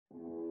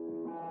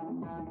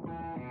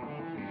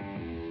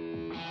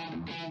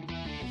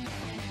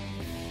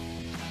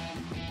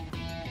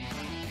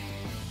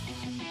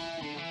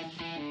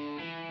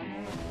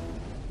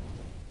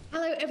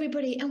Hello,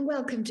 everybody, and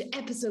welcome to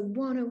episode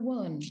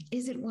 101.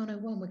 Is it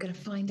 101? We're going to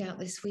find out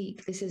this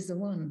week. This is the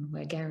one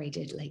where Gary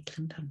did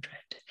Lakeland 100.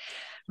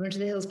 Run to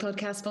the Hills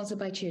podcast, sponsored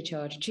by Chia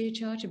Charge. Chia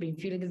Charge have been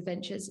fueling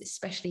adventures,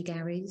 especially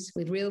Gary's,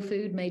 with real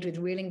food made with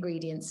real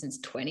ingredients since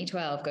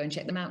 2012. Go and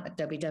check them out at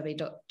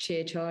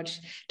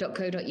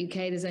www.chiacharge.co.uk.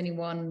 There's only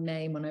one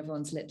name on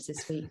everyone's lips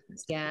this week.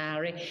 It's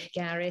Gary.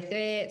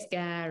 It's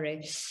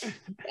Gary.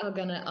 I'm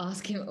going to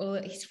ask him all.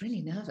 He's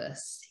really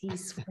nervous.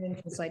 He's sweating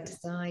from side to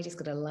side. He's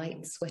got a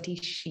light, sweaty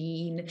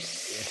sheen.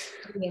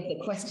 We have the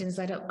questions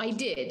lined up. I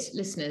did,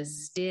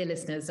 dear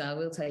listeners, I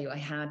will tell you,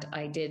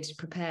 I did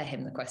prepare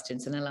him the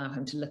questions and allow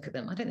him to look at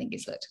them. I don't think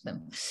he's looked at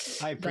them.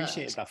 I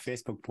appreciated that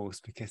Facebook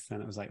post, because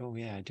then I was like, oh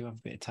yeah, I do have a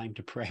bit of time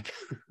to prep.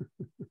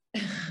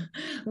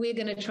 We're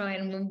going to try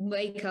and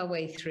make our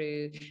way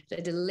through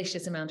the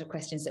delicious amount of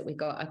questions that we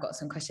got. I've got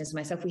some questions for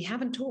myself. We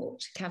haven't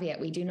talked, caveat,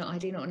 I do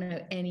not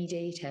know any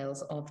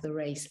details of the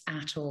race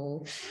at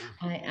all.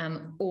 I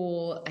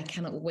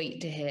cannot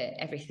wait to hear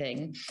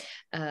everything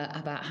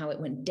about how it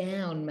went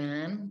down,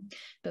 man.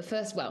 But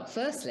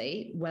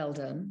firstly, well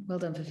done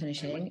for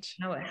finishing.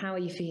 How are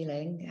you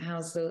feeling?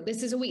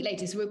 This is a week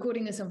later, so we're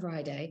recording this on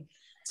Friday,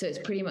 so it's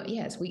pretty much,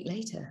 it's a week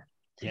later.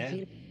 Yeah.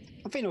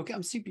 I feel okay.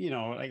 I'm super,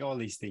 like all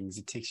these things,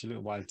 it takes you a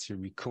little while to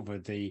recover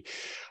the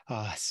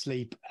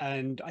sleep.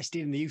 And I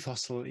stayed in the youth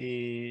hostel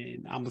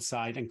in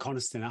Ambleside and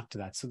Coniston after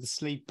that. So the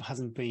sleep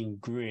hasn't been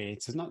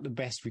great. So it's not the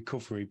best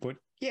recovery, but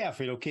yeah, I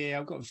feel okay.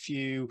 I've got a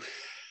few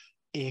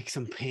aches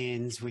and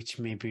pains, which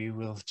maybe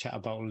we'll chat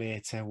about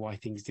later, why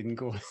things didn't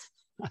go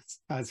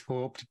as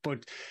hoped.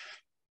 But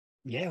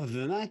yeah, other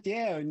than that,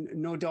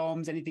 no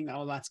DOMs, anything,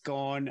 all that's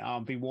gone.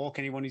 I've been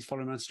walking. Anyone who's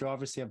following me on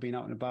Strava, see I've been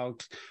out and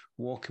about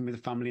walking with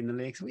the family in the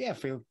lake. So yeah,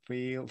 feel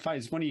fine.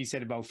 It's funny you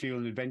said about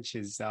fueling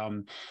adventures.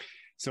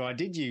 So I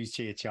did use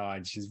Chia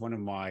Charge as one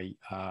of my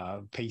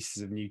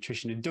pieces of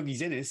nutrition. And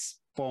Dougie's Innes,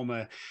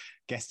 former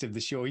guest of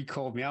the show, he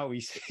called me out.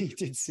 He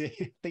did say,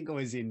 I think I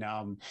was in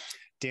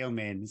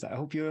Dale-Main. He's like, I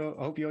hope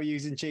you're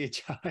using Chia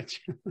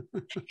Charge.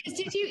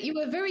 Did you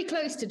were very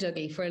close to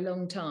Dougie for a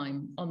long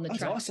time on the track.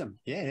 That's awesome.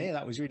 Yeah,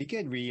 that was really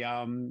good. We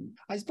I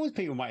suppose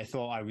people might have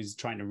thought I was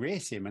trying to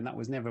race him, and that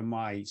was never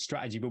my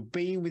strategy. But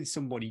being with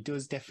somebody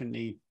does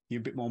definitely, you're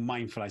a bit more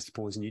mindful, I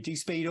suppose, and you do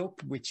speed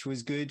up, which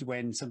was good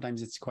when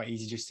sometimes it's quite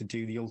easy just to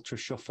do the ultra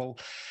shuffle.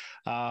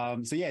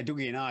 So yeah,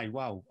 Dougie and I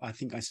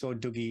think I saw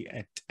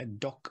Dougie at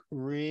Dock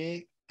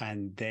Ray.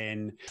 And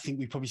then I think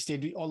we probably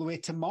stayed all the way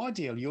to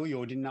Mardale.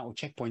 Yo-yo didn't know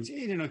checkpoints.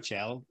 In a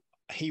nutshell,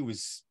 I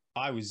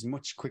was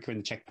much quicker in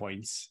the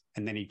checkpoints,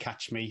 and then he'd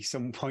catch me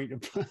some point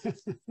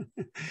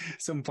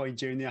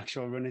during the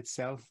actual run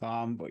itself.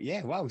 But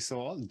yeah, wow.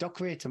 So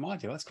Dockeray to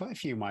Mardale, that's quite a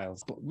few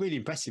miles. But really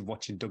impressive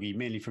watching Dougie,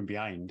 mainly from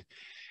behind.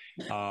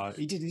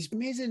 He did this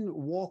amazing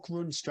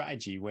walk-run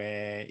strategy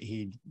where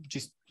he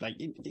just like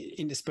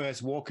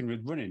interspersed walking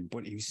with running,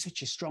 but he was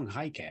such a strong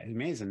hiker.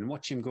 Amazing. And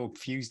watch him go up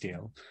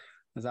Fusedale,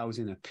 as I was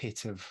in a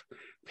pit of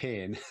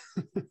pain,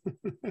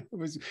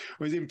 was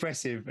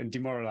impressive and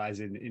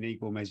demoralising in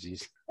equal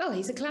measures. Oh,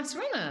 he's a class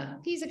runner.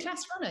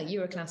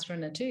 You're a class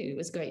runner too. It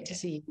was great to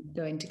see you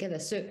going together.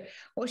 So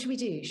what should we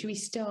do? Should we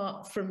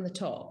start from the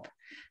top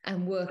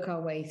and work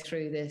our way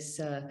through this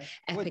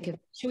epic event?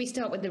 Should we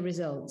start with the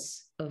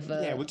results of...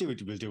 Yeah, we'll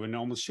do a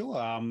normal show.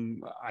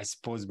 I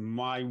suppose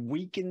my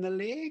week in the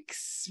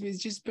lakes has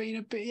just been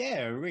a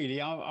bit,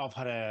 really. I've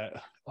had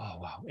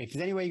if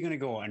there's any way you're going to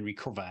go and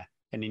recover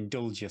and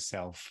indulge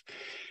yourself,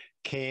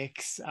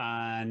 cakes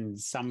and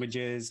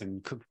sandwiches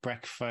and cooked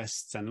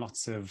breakfasts and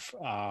lots of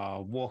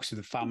walks with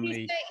the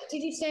family.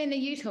 Did you stay in the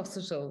youth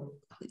hospital?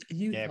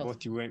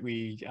 Both you went.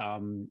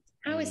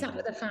 How is that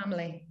with the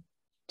family?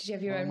 Did you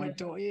have your own? My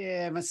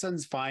daughter, my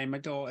son's fine. My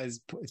daughter is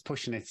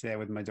pushing it there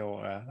with my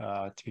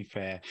daughter. To be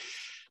fair,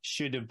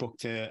 should have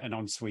booked an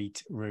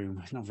ensuite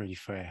room. Not very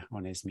fair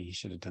on Esme.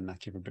 Should have done that.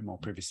 Give her a bit more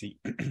privacy.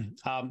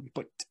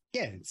 But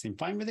yeah, it seemed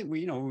fine with it.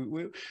 We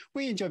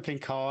enjoy playing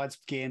cards,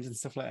 games, and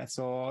stuff like that.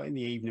 So in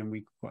the evening,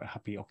 we quite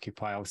happy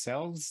occupy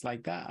ourselves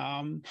like that.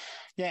 And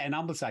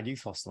Ambleside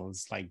Youth Hostel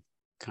is like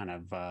kind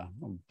of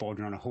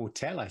bordering on a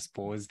hotel, I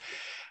suppose,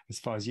 as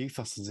far as youth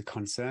hostels are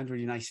concerned.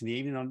 Really nice in the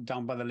evening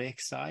down by the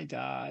lakeside.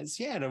 I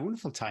had a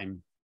wonderful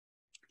time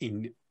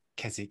in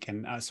Keswick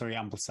and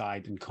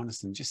Ambleside and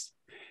Coniston. Just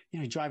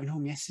driving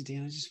home yesterday,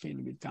 and I was just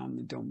feeling a bit down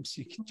the dumps.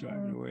 You keep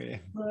driving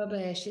away.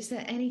 Rubbish. Is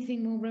there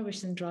anything more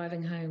rubbish than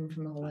driving home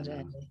from a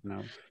holiday?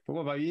 No. But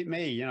what about you,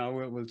 me?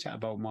 We'll chat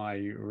about my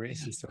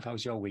race and stuff.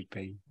 How's your week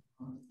been?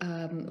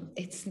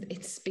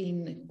 It's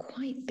been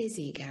quite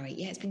busy, Gary.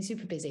 Yeah, it's been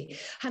super busy.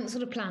 Hadn't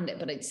sort of planned it,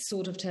 but it's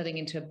sort of turning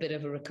into a bit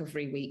of a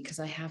recovery week because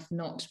I have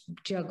not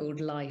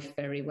juggled life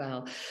very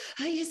well.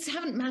 I just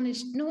haven't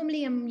managed.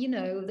 Normally I'm, you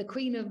know, the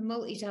queen of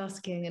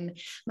multitasking and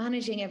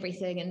managing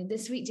everything. And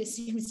this week just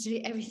seems to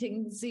be,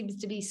 everything seems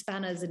to be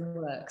spanners in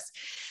works.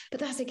 But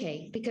that's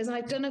okay, because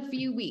I've done a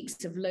few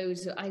weeks of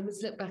loads. I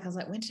was look back, I was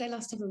like, when did I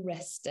last have a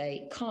rest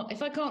day?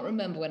 If I can't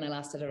remember when I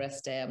last had a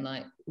rest day, I'm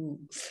like, ooh.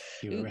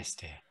 You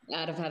rest day.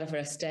 I'd have had a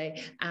rest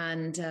day,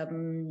 and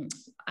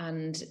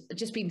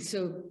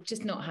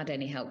just not had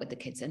any help with the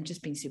kids and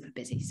just been super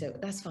busy. So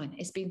that's fine.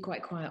 It's been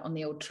quite quiet on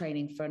the old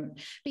training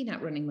front. Been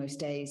out running most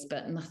days,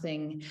 but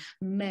nothing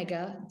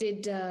mega.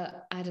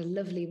 I had a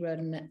lovely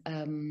run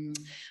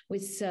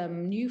with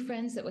some new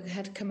friends that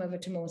had come over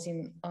to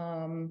Morton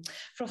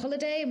for a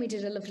holiday, and we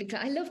did a lovely.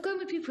 I love going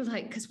with people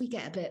because we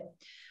get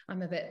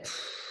I'm a bit.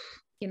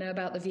 You know,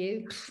 about the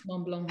view,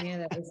 Mont Blanc, yeah,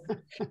 that was.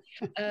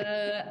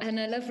 And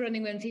I love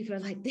running when people are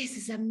like, this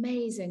is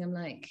amazing. I'm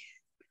like,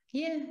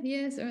 yeah,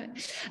 it's all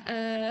right.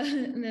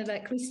 And they're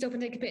like, can we stop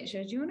and take a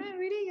picture? Do you want to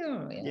really?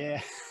 Oh,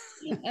 yeah.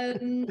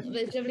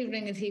 There's lovely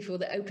running with people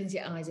that opens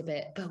your eyes a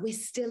bit, but we're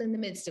still in the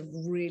midst of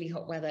really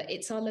hot weather.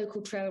 It's our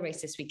local trail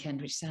race this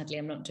weekend, which sadly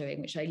I'm not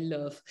doing, which I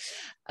love.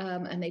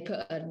 And they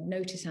put a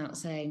notice out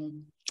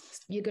saying,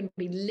 you're going to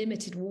be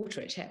limited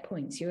water at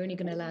checkpoints. You're only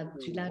going to allowed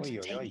to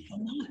take so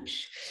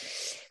much,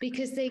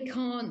 because they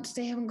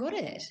haven't got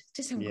it.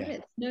 Just haven't got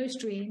it. No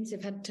streams.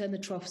 They've had to turn the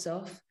troughs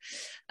off.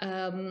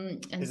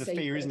 And there's a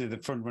fear, isn't it? The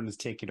front runners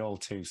take it all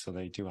too, so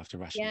they do have to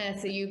ration. Yeah,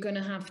 so you're going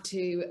to have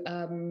to,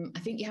 I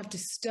think you have to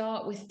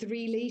start with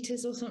 3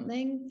 litres or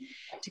something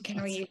to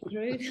carry you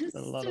through. That's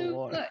a lot of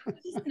water. Much,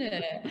 isn't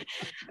it?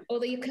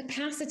 Although your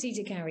capacity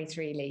to carry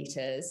 3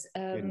 litres.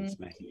 Goodness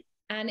me.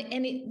 And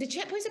the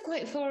checkpoints are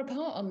quite far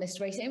apart on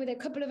this race. Anyway, they're a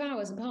couple of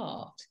hours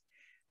apart.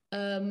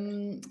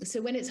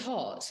 So when it's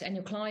hot and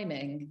you're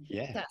climbing,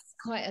 that's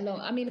quite a long.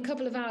 I mean, a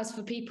couple of hours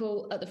for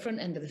people at the front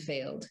end of the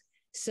field.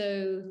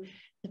 So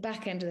the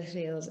back end of the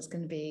field, it's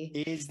going to be.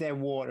 Is there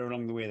water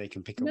along the way they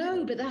can pick up?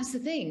 No, but that's the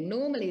thing.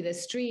 Normally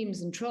there's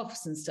streams and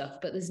troughs and stuff,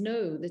 but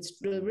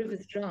the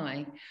river's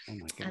dry,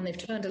 and they've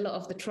turned a lot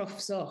of the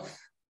troughs off.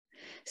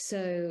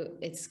 So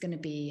it's going to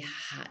be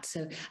hot.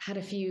 So got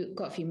a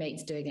few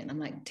mates doing it, and I'm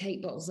like,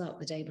 take bottles up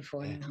the day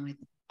before and hide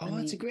them. Oh,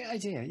 that's a great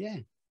idea. Yeah.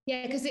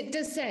 Yeah, because it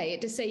does say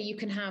you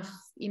can have,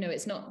 you know,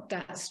 it's not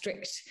that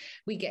strict.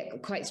 We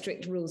get quite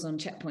strict rules on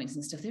checkpoints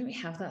and stuff. They don't really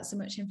have that so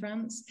much in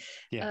France.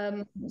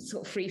 Yeah.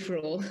 Sort of free for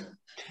all.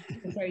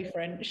 Very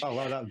French. Oh,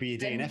 well, that would be a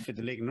day and effort,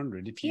 the Lakeland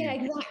 100. Yeah,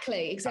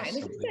 exactly.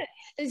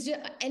 There's just,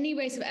 any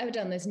race I've ever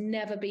done, there's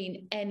never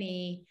been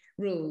any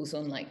rules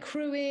on like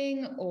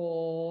crewing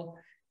or,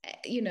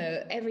 you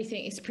know,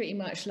 everything is pretty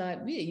much like,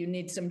 yeah, you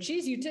need some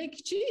cheese, you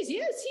take cheese.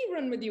 Yes, he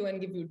run with you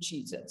and give you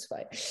cheese. That's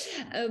fine.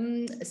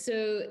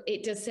 So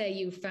it does say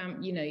your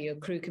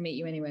crew can meet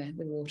you anywhere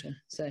with water.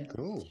 So,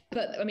 cool.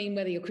 But I mean,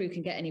 whether your crew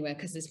can get anywhere,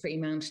 because it's pretty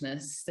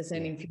mountainous, there's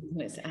only a few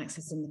minutes to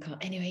access in the car.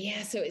 Anyway,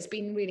 yeah, so it's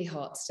been really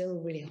hot,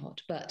 still really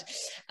hot. But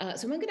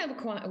so I'm going to have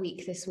quite a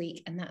week this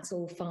week, and that's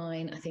all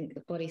fine. I think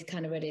the body's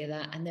kind of ready for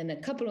that. And then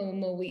a couple of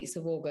more weeks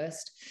of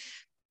August,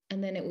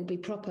 and then it will be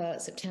proper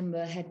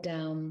September, head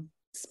down,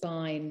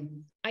 spine.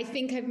 I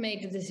think I've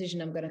made the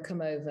decision I'm going to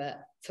come over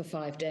for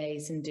 5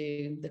 days and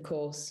do the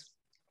course,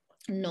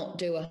 not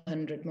do a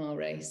 100-mile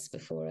race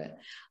before it.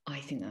 I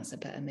think that's a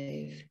better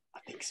move. I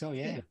think so,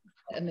 yeah.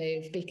 A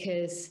move,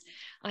 because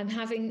I'm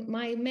having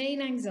my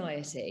main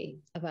anxiety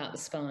about the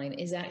spine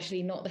is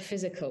actually not the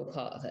physical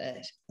part of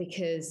it,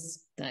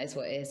 because that is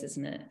what it is,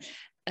 isn't it?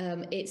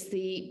 It's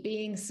the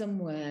being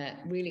somewhere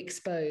really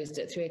exposed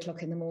at 3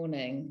 o'clock in the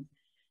morning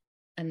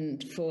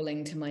and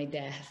falling to my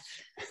death.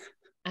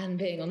 And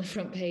being on the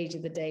front page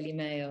of the Daily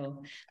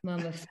Mail,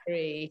 Mama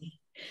Free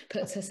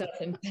puts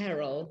herself in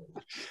peril.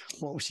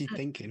 What was she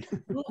thinking?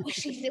 What was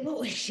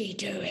she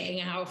doing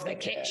out of the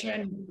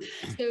kitchen?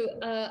 So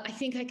I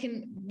think I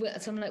can.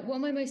 So I'm like, what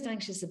am I most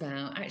anxious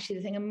about? Actually,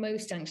 the thing I'm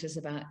most anxious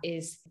about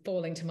is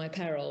falling to my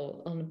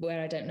peril on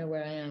where I don't know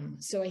where I am.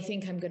 So I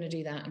think I'm going to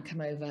do that and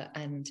come over,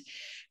 and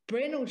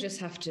Bryn will just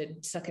have to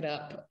suck it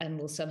up, and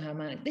we'll somehow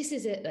manage. This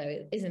is it,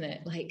 though, isn't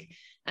it? Like,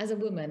 as a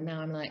woman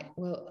now, I'm like,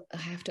 well, I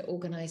have to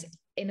organise.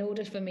 In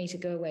order for me to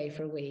go away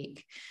for a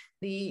week,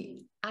 the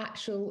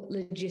actual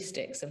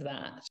logistics of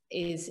that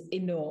is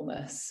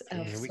enormous.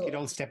 Yeah, we could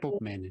all step up,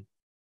 men.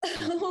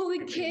 all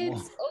the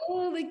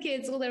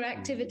kids, all their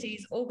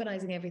activities,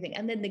 organising everything,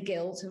 and then the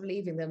guilt of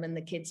leaving them, and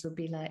the kids would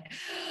be like,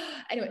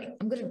 anyway,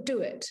 I'm going to do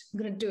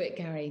it,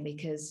 Gary,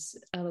 because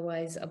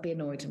otherwise I'll be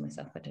annoyed with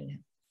myself. I don't know.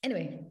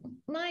 Anyway,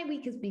 my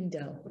week has been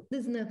dull.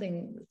 There's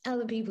nothing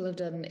other people have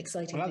done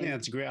exciting. Well, I think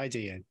that's a great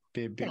idea.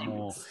 Be a bit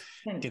more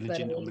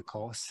diligent on the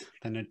course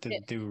than to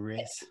do a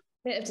race.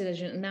 Bit of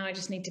diligent. And now I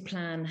just need to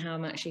plan how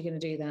I'm actually going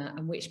to do that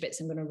and which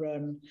bits I'm going to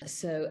run.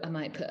 So I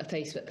might put a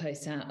Facebook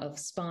post out of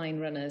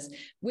spine runners.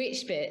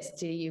 Which bits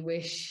do you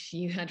wish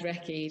you had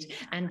recce'd,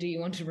 and do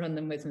you want to run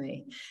them with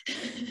me?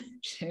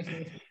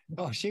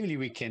 Surely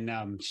we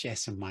can share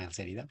some miles,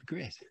 Eddie. That'd be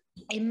great.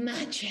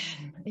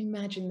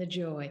 Imagine the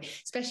joy,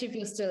 especially if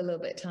you're still a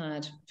little bit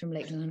tired from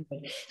Lakeland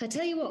 100. I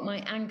tell you what, my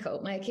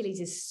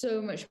Achilles is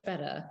so much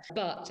better,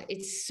 but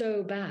it's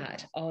so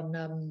bad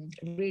on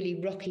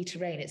really rocky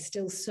terrain. It's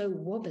still so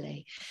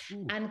wobbly.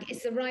 And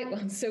it's the right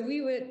one. So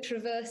we were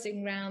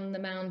traversing round the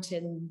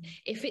mountain.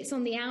 If it's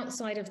on the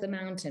outside of the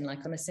mountain,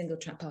 like on a single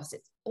track pass,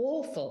 it's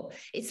awful.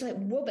 It's like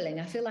wobbling.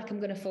 I feel like I'm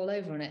going to fall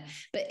over on it.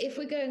 But if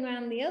we're going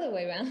around the other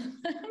way around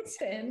the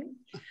mountain,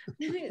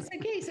 it's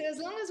okay. So as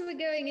long as we're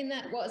going in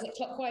that, what is it,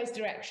 clockwise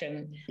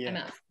direction, I'm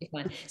absolutely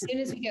fine. As soon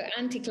as we go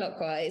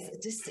anti-clockwise,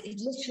 it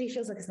literally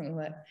feels like it's not going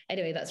to work.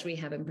 Anyway, that's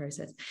rehab in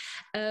process.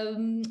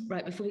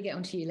 Right, before we get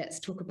on to you, let's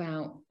talk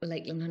about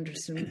Lakeland 100,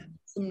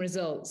 some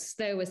results.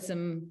 There were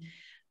some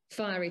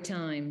fiery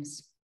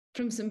times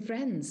from some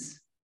friends.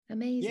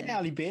 Amazing. Yeah,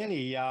 Ali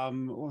Bailey.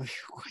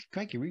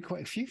 Quite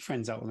a few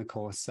friends out on the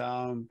course.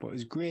 But it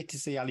was great to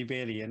see Ali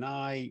Bailey, and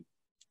I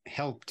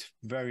helped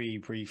very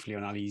briefly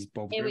on Ali's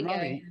bob. Here we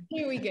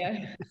go.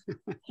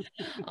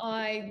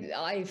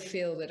 I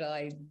feel that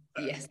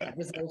that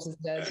result is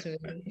there too.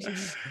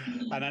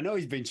 And I know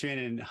he's been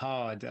training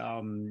hard.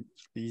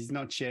 He's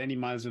not shared any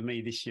miles with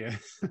me this year.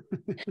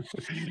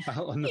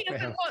 Out on the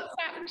field.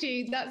 WhatsApp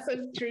you. That's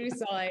a true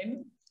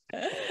sign.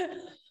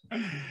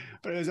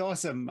 But it was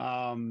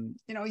awesome.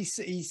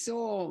 He's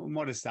so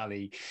modest,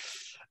 Ali.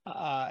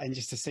 And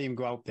just to see him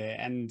go out there,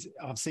 and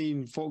I've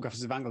seen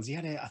photographs of angles.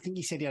 I think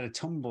he said he had a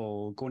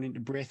tumble going into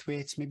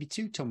Braithwaite, maybe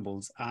 2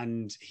 tumbles,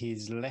 and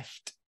his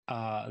left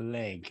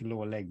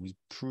lower leg was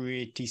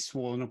pretty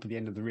swollen up at the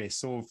end of the race.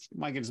 So,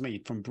 my goodness me,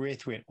 from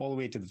Braithwaite all the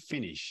way to the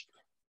finish,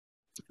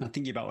 I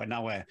think about an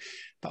hour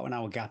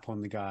gap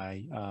on the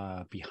guy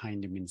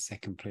behind him in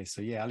second place.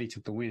 So yeah, Ali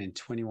took the win in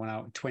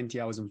 20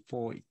 hours and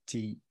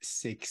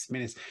 46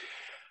 minutes.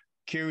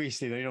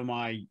 Curiously,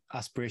 my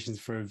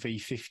aspirations for a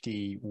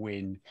V50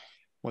 win,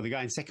 well, the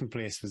guy in second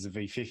place was a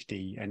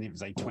V50 and it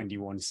was like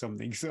 21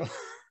 something. So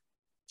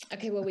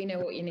okay, well, we know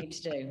what you need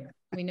to do.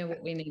 We know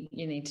what you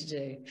need to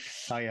do.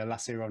 Oh yeah,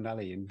 lasso around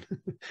Ali, and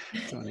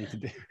that's what I need to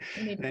do.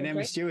 And then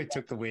Emma Stewart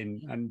took the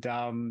win, and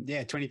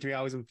 23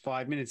 hours and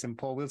 5 minutes. And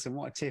Paul Wilson,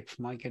 what a tip!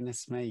 My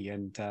goodness me!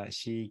 And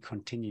she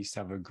continues to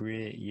have a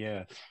great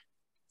year.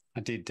 I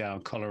did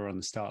call her on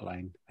the start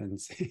line, and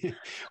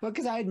well,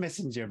 because I had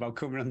messaged her about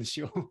coming on the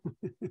show,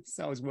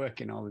 so I was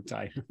working all the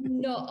time.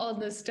 Not on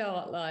the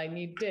start line,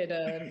 you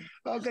didn't.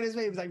 Oh goodness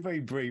me, it was like very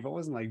brief. I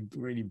wasn't like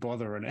really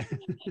bothering it.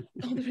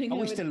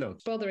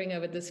 Bothering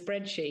over the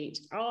spreadsheet.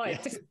 Oh, yeah.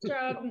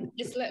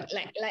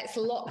 Let's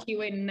lock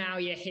you in now.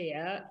 You're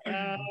here.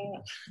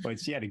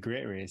 But she had a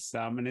great race,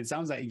 and it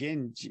sounds like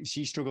again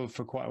she struggled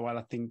for quite a while.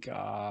 I think.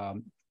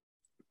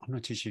 I'm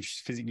not too sure if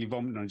she's physically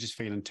vomiting or just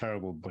feeling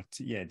terrible, but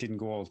yeah, it didn't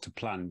go all to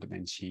plan. But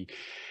then she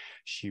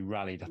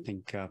rallied. I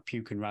think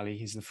puke and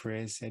rally is the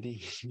phrase,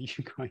 Eddie.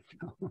 You quite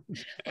know.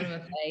 One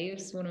of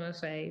my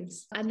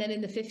faves. And then in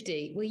the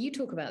 50, well, you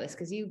talk about this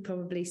because you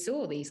probably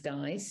saw these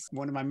guys.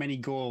 One of my many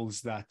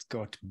goals that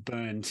got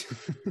burned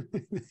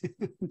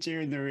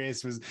during the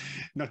race was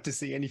not to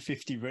see any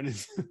 50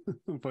 runners.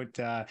 But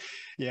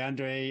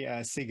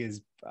Andre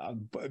Siggers,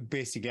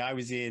 basically, I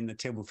was in the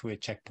Tablethwaite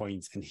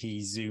checkpoints and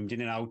he zoomed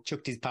in and out,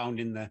 chucked his pound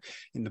in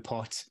the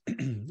pot,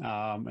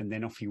 and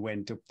then off he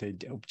went up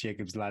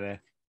Jacob's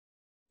ladder.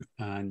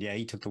 And yeah,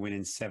 he took the win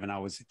in 7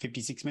 hours,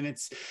 56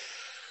 minutes.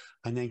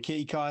 And then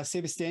Katie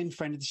Carr-Sebastian,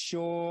 friend of the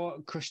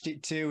show, crushed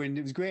it too. And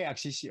it was great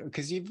actually,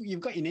 because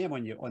you've got your name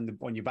on your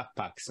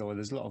backpack. So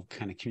there's a lot of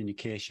kind of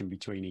communication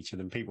between each of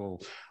them.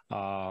 People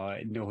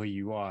know who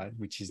you are,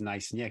 which is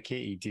nice. And yeah,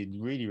 Katie did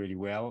really, really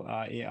well.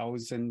 8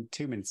 hours and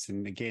 2 minutes.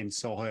 And again,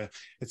 saw her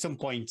at some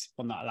point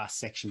on that last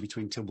section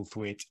between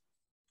Tablethwaite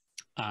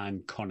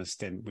and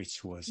Coniston,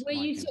 which was were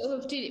you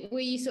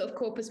sort of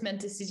corpus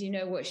mentis? Did you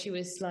know what she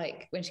was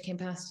like when she came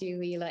past you?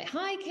 Were you like,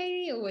 hi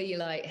Katie, or were you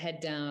like, head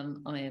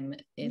down, I am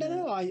in?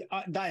 No, I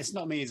that's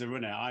not me as a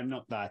runner. I'm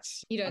not that.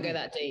 You don't go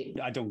that deep.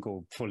 I don't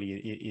go fully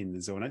in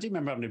the zone. I do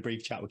remember having a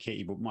brief chat with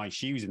Katie, but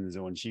she was in the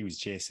zone. She was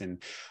chasing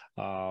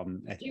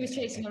she was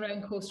chasing her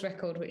own course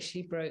record, which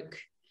she broke.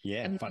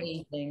 Yeah,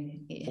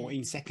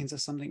 14 seconds or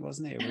something,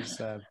 wasn't it? It was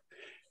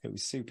it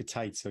was super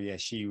tight. So yeah,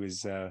 she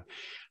was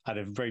had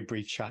a very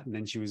brief chat, and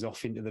then she was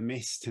off into the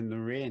mist and the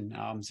rain.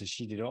 So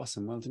she did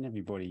awesome. Well done,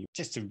 everybody.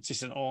 Just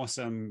an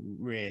awesome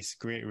race,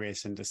 great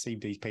race, and to see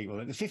these people,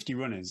 like the 50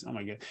 runners. Oh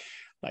my god,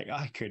 like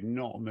I could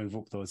not move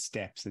up those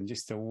steps, and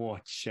just to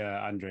watch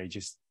Andre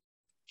just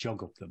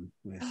jog up them.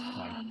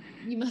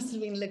 You must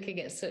have been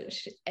looking at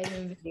such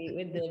envy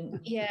with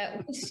them. Yeah,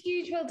 it was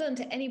huge. Well done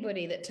to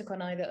anybody that took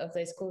on either of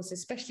those courses,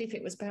 especially if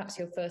it was perhaps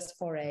your first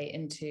foray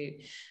into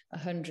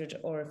 100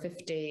 or a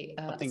 50.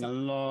 I think a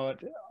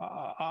lot.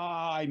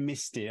 I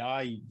missed it.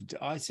 I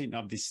seem to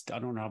have this. I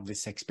don't have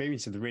this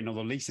experience of the rain.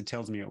 Although Lisa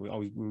tells me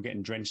we were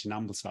getting drenched in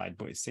Ambleside,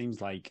 but it seems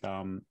like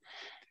a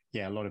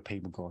lot of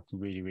people got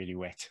really, really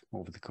wet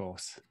over the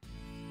course.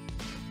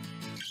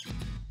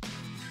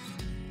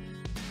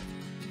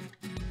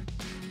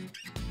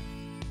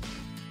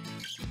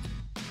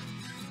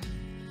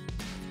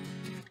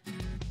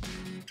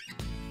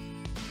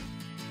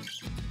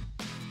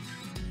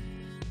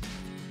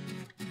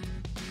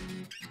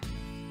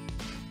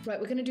 Right,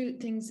 we're going to do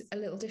things a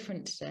little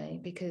different today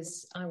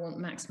because I want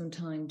maximum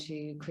time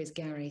to quiz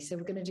Gary. So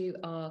we're going to do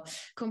our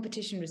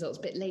competition results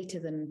a bit later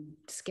than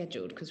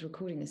scheduled because we're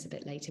recording this a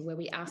bit later, where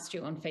we asked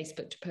you on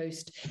Facebook to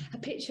post a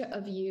picture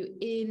of you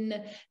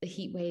in the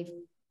heat wave,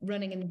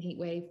 running in the heat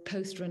wave,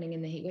 post running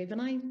in the heat wave. And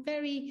I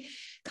very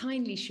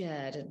kindly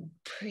shared a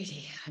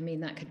pretty, I mean,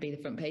 that could be the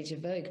front page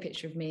of Vogue,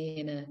 picture of me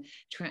in a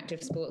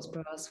attractive sports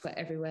bra, sweat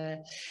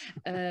everywhere.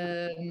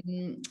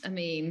 I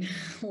mean,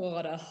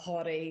 what a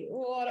hottie.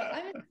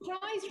 I'm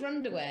surprised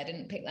Runderwear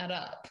didn't pick that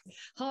up.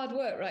 Hard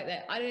work right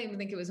there. I don't even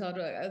think it was hard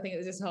work. I think it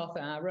was just half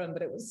an hour run,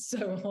 but it was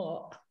so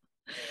hot.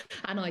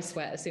 And I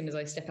sweat as soon as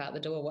I step out the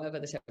door, whatever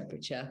the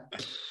temperature.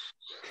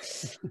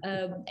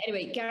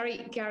 Anyway, Gary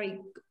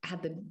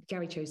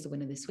chose the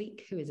winner this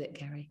week. Who is it,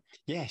 Gary?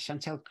 Yeah,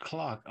 Chantel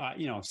Clark.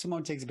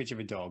 Someone takes a picture of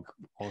a dog,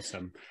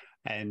 awesome,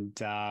 and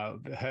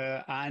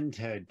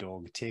her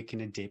dog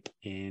taking a dip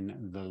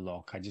in the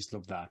loch. I just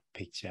love that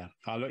picture.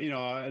 I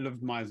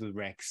love Miles with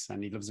Rex,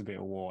 and he loves a bit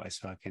of water,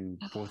 so I can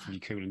both of you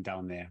cooling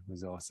down there. It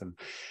was awesome.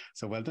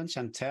 So well done,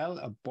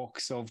 Chantel. A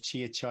box of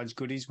Chia Charge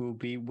goodies will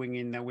be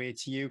winging their way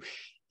to you.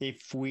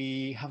 If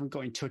we haven't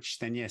got in touch,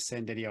 then yes,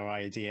 send Eddie or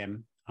I a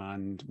DM.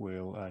 And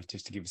we'll,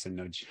 just to give us a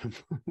nudge,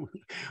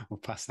 we'll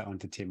pass that on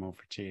to Tim over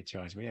at Chia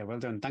Charge. But yeah, well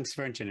done. Thanks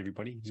for entering,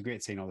 everybody. It was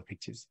great seeing all the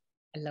pictures.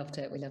 I loved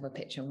it. We love a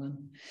picture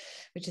one.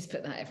 We just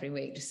put that every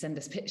week. Just send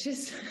us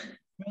pictures.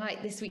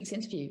 Right, this week's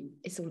interview,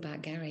 it's all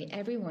about Gary.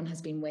 Everyone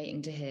has been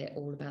waiting to hear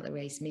all about the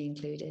race, me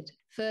included.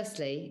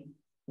 Firstly,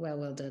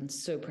 well done.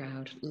 So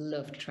proud.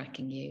 Loved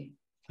tracking you.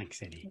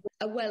 Thanks, Eddie.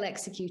 Well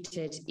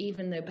executed,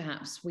 even though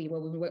perhaps we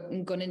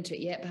weren't gone into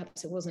it yet.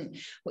 Perhaps it wasn't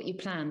what you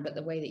planned, but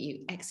the way that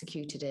you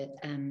executed it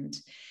and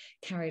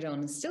carried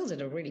on, still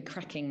did a really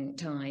cracking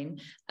time.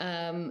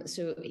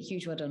 So a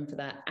huge well done for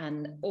that.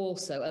 And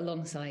also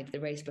alongside the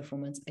race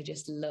performance, I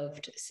just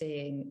loved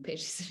seeing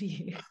pictures of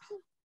you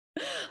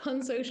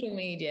on social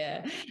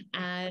media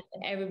and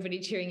everybody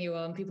cheering you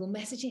on, people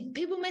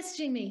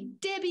messaging me.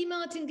 Debbie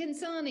Martin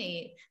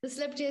Kinsani, the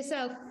celebrity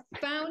herself,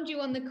 found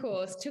you on the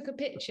course, took a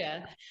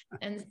picture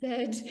and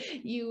said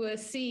you were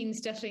seen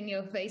stuffing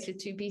your face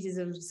with 2 pieces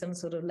of some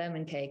sort of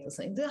lemon cake or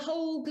something. The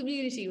whole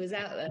community was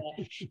out there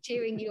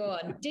cheering you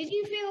on. Did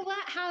you feel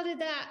that?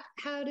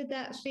 How did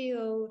that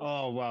feel?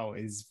 Oh wow,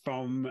 it's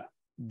from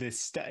the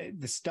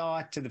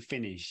start to the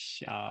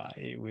finish.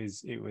 It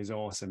was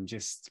awesome.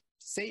 Just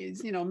see,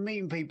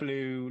 meeting people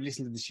who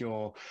listen to the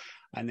show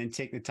and then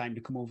take the time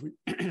to come over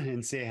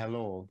and say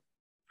hello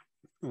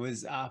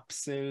was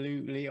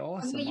absolutely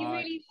awesome. Were you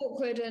really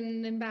awkward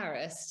and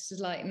embarrassed,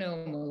 like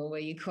normal, or were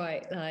you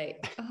quite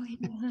like, oh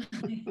yeah?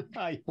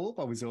 I hope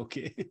I was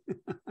okay.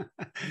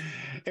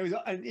 It was,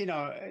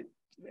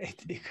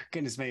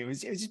 goodness me, it was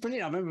just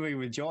brilliant. I remember we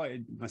were with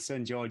my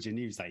son George, and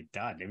he was like,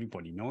 "Dad,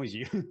 everybody knows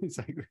you." It's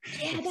like,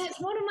 yeah, that's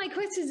one of my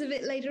questions a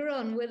bit later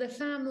on. Were the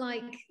fam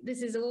like,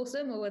 "This is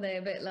awesome," or were they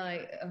a bit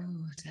like,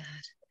 "Oh,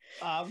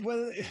 Dad"?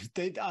 Well,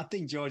 I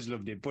think George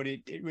loved it, but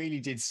it really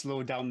did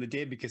slow down the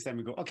day, because then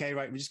we go, okay,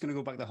 right, we're just going to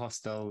go back to the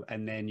hostel,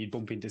 and then you'd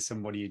bump into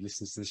somebody who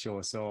listens to the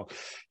show. So,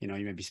 you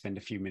maybe spend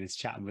a few minutes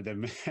chatting with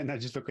them, and I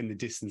just look in the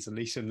distance, at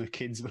least, and the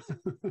kids were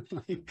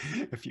like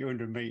a few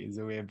hundred meters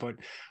away. But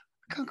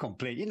I can't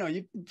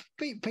complain.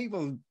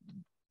 People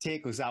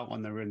take us out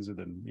on the runs with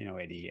them,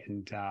 Eddie,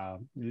 and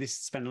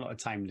spend a lot of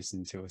time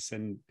listening to us,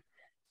 and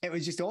it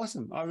was just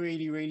awesome. I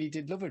really, really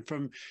did love it.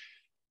 From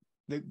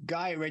the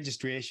guy at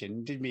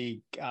registration did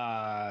me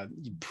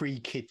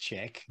pre-kit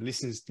check,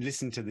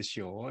 listen to the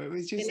show. It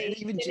was just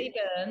Billy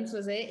Burns,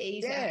 was it?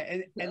 Yeah,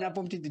 and I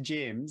bumped into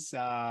James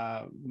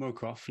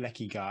Mocroft,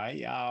 Lecky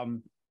guy,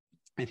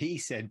 and he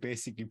said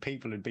basically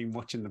people had been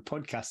watching the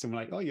podcast and were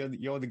like, "Oh,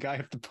 you're the guy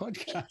of the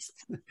podcast."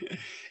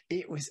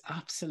 It was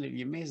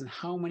absolutely amazing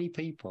how many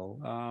people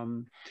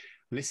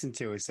listened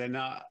to us, and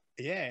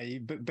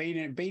but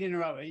being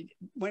around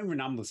when we're in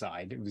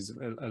Ambleside, it was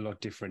a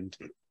lot different.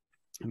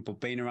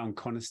 But being around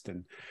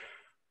Coniston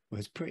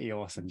was pretty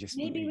awesome. Just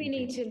maybe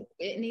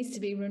it needs to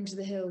be Run to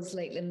the Hills,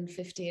 Lakeland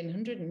 50 and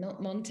 100, and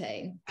not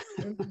Montaigne.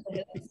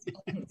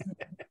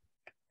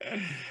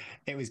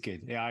 It was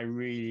good. Yeah, I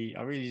really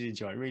did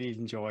enjoy it. Really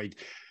enjoyed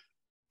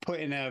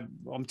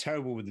I'm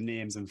terrible with the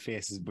names and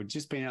faces, but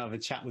just being able to have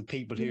a chat with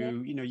people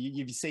who,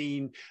 you've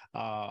seen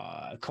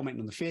comment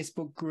on the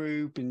Facebook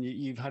group, and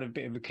you've had a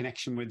bit of a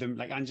connection with them.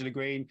 Like Angela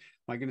Green,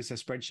 my goodness, her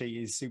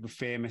spreadsheet is super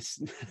famous.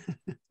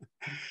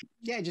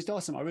 Yeah, just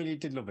awesome. I really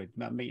did love it,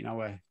 meeting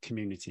our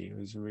community. It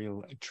was a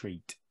real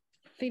treat.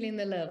 Feeling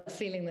the love,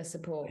 feeling the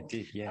support. I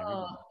did, yeah.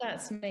 Oh, really.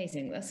 That's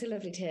amazing. That's so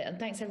lovely to hear. And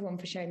thanks everyone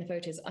for sharing the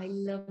photos. I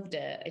loved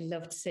it. I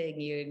loved seeing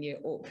you and your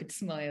awkward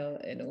smile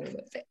in all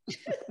the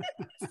pictures.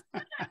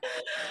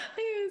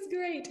 It was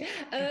great.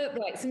 Right,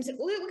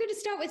 we're going to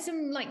start with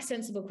some like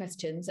sensible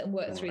questions and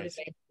work through the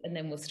thing, and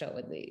then we'll start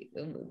with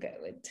we'll go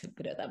into a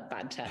bit of that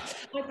banter.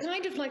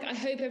 I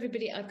hope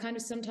everybody.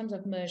 Sometimes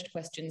I've merged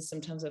questions,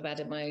 sometimes I've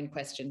added my own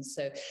questions.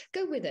 So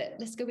go with it.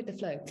 Let's go with the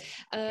flow.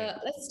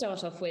 Let's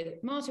start off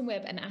with Martin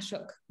Webb and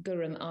Ashok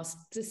Guram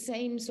asked the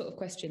same sort of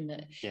question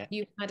that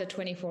you had a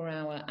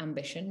 24-hour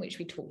ambition, which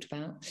we talked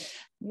about.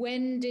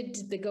 When did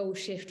the goal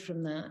shift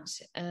from that?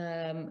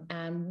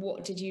 And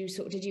what did you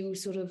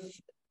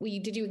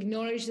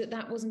acknowledge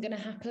that wasn't going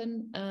to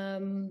happen?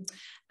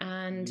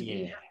 And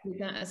you happy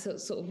that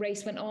sort of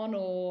race went on,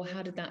 or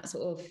how did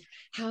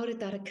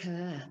that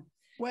occur?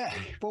 Well,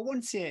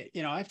 once I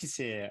have to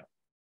say,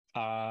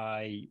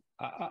 I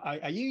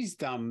used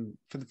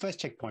for the first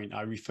checkpoint,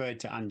 I referred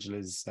to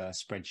Angela's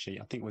spreadsheet.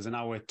 I think it was an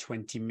hour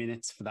 20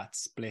 minutes for that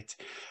split,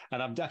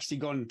 and I've actually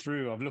gone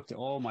through. I've looked at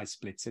all my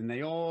splits, and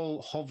they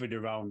all hovered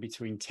around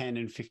between 10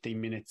 and 15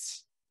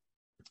 minutes.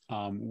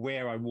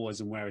 Where I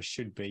was and where I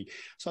should be.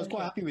 So I was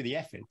quite happy with the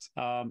effort.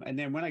 And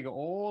then when I got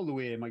all the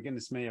way, my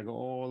goodness me, I got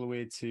all the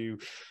way to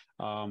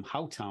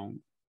Howtown.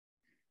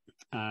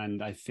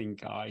 And I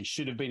think I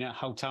should have been at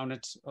Howtown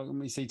at,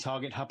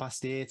 target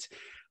 8:30.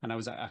 And I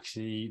was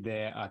actually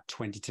there at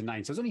 20 to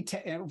 9. So it was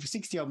only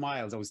 60 odd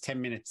miles. I was 10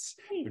 minutes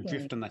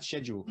adrift on that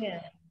schedule.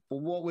 Yeah.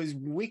 But what was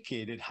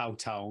wicked at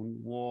Howtown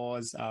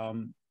was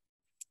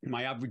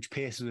my average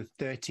pace was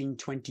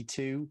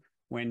 13:22.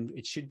 When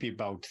it should be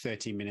about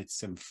 30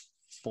 minutes and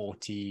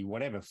 40,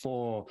 whatever,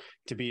 so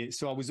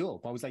I was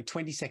up. I was like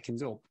 20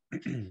 seconds up,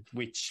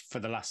 which for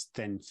the last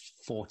then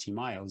 40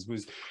 miles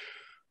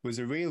was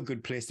a real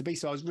good place to be.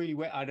 So I was really,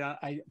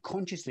 I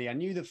consciously, I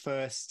knew the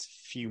first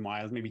few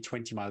miles, maybe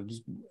 20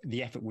 miles,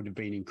 the effort would have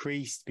been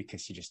increased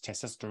because you just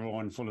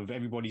testosterone full of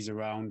everybody's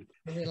around.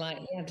 Like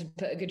you had to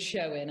put a good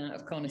show in out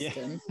of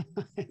Coniston.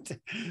 Yeah.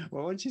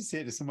 Well, once you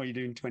say to someone you're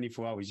doing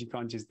 24 hours, you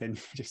can't just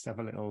have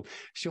a little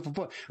shuffle.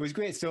 But it was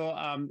great. So,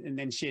 and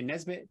then Shane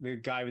Nesbitt, the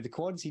guy with the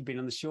quads, he'd been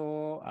on the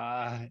show.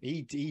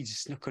 He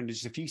just snuck under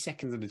just a few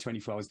seconds under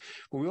 24 hours.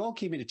 But we all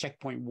came into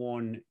checkpoint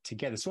 1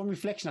 together. So on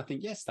reflection, I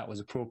think, yes, that was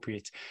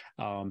appropriate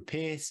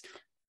pace.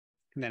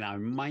 And then I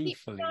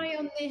mindfully... High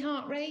on the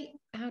heart rate?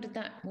 How did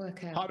that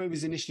work out? Heart rate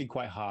was initially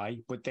quite high,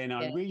 but then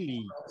I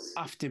really,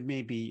 after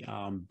maybe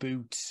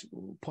boot,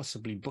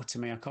 possibly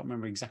buttermilk, I can't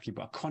remember exactly,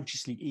 but I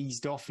consciously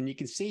eased off, and you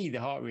can see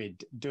the heart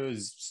rate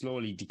does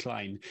slowly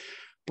decline.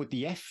 But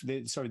the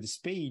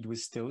speed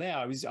was still there.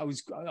 I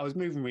was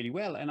moving really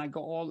well, and I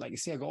got all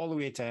the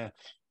way to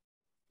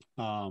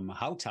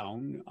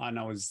Howtown, and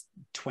I was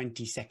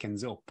 20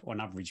 seconds up on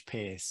average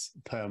pace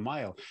per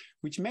mile,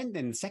 which meant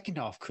then the second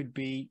half could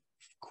be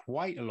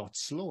quite a lot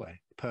slower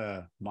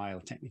per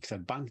mile technically, because I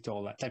banked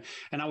all that time.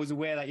 And I was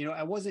aware that,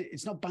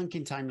 it's not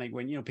banking time like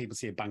when, people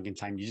say banking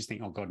time, you just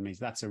think, oh God, mate,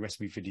 that's a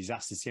recipe for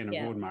disaster, say on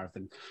a road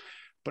marathon.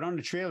 But on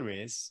a trail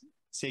race,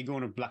 say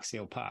going to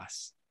Blacksail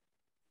Pass,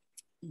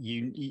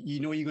 you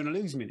know you're going to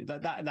lose a minute.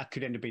 That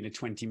could end up being a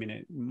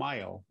 20-minute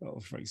mile.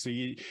 So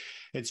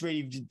it's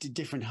really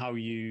different how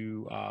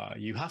you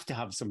have to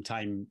have some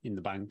time in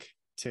the bank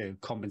to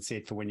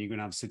compensate for when you're going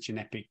to have such an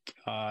epic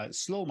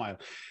slow mile.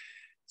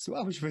 So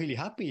I was really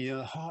happy.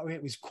 The heart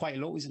rate was quite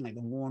low. It was in like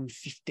the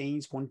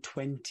 115s,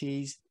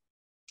 120s.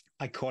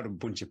 I caught a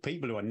bunch of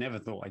people who I never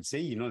thought I'd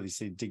see. They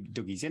say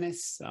Dougie's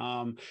Innes.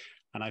 And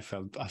I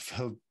felt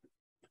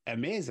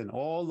amazing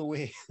all the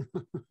way.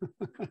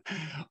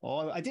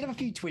 I did have a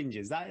few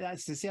twinges.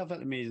 That's to say, I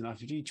felt amazing. I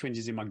had a few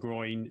twinges in my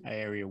groin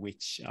area,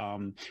 which,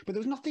 but there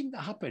was nothing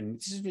that happened.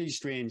 This is really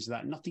strange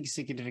that nothing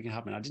significant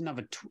happened. I didn't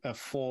have a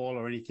fall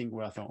or anything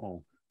where I thought,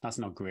 oh, that's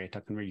not great.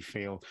 I can really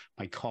feel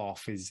my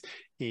calf is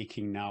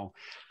aching now.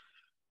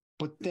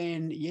 But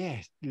then,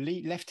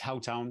 left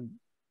Howtown.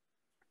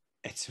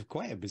 It's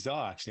quite a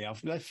bizarre, actually.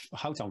 I've left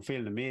Howtown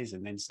feeling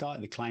amazing, then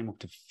started the climb up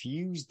to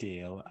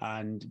Fusedale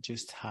and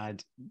just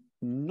had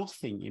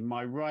nothing in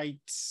my right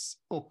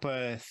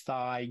upper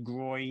thigh,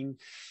 groin.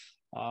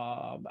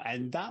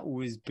 And that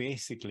was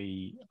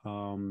basically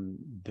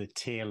the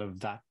tail of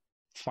that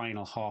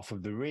final half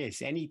of the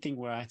race. Anything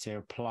where I had to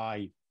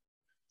apply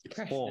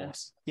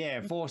force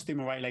through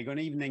my right leg, and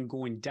even then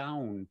going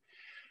down,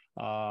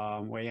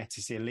 where you had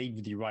to say lead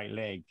with your right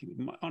leg.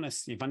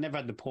 Honestly, if I never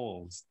had the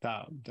poles,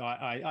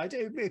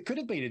 it could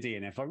have been a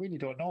DNF. I really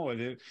don't know.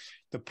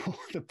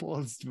 The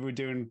poles were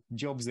doing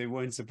jobs they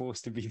weren't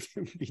supposed to be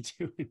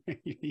doing.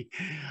 Really,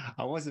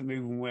 I wasn't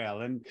moving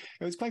well, and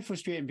it was quite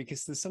frustrating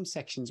because there's some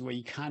sections where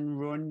you can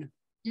run,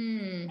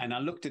 and I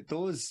looked at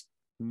those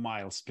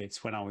mile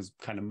splits when I was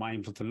kind of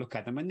mindful to look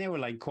at them, and they were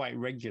like quite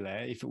regular.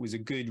 If it was a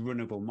good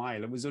runnable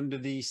mile, it was under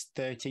these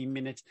 13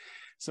 minutes.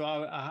 So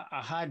I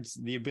had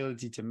the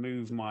ability to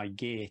move my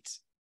gait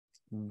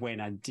when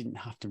I didn't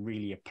have to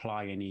really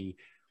apply any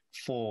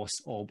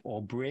force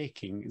or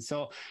braking.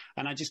 So,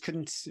 and I just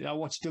couldn't. I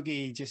watched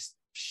Dougie just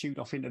shoot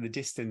off into the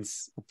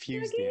distance up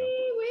Fusedale.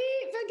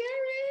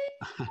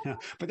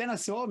 But then I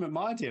saw him at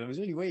Mardale. It was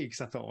really weird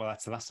because I thought, well,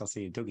 that's the last I'll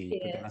see of Dougie. Yeah.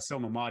 But then I saw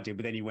him at Mardale,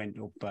 but then he went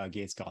up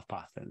Gatesgarth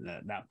Path and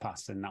that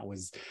passed, and that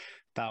was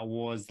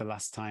the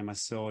last time I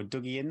saw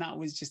Dougie, and that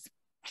was just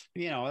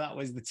that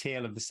was the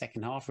tail of the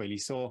second half, really.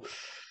 So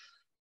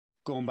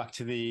going back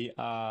to the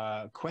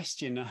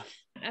question.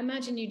 I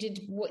imagine you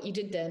did what you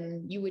did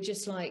then. You were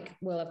just like,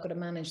 well, I've got to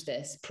manage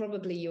this.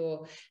 Probably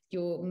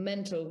your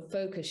mental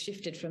focus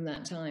shifted from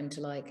that time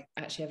to like,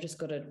 actually, I've just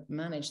got to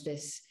manage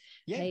this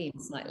pain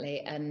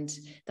slightly. And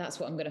that's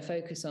what I'm going to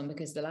focus on,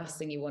 because the last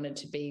thing you wanted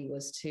to be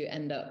was to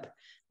end up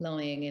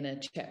lying in a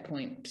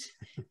checkpoint,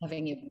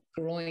 having your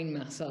groin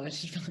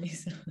massaged by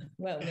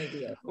well,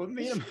 maybe. Well,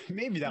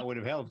 maybe that would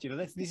have helped.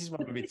 This is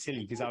one a bit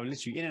silly, because I was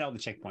literally in and out of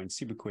the checkpoint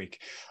super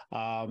quick.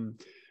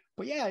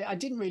 But yeah, I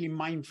didn't really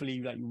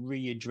mindfully like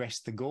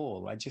readdress the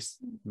goal. I just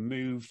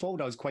moved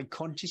forward. I was quite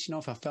conscious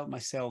enough. I felt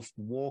myself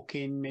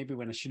walking maybe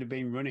when I should have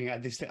been running. I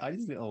had this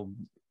little,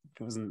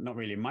 it wasn't not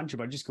really a mantra,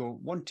 but I just go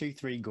 1, 2,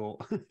 3, go,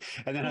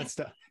 and then I'd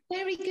start.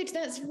 Very good.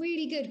 That's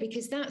really good,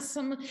 because that's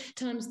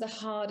sometimes the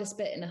hardest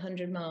bit in a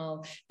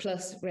 100-mile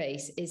plus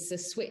race is the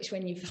switch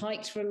when you've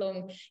hiked for a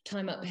long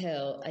time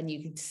uphill and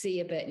you can see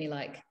a bit and you're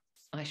like,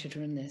 I should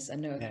run this. I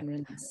know I can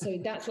run this. So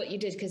that's what you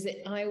did, because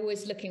I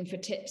always looking for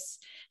tips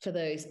for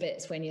those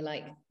bits when you're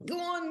like, go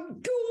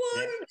on,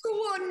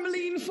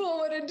 lean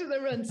forward into the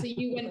run. So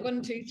you went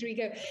 1, 2, 3,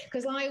 go.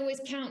 Because I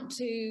always count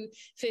to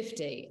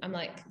 50. I'm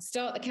like,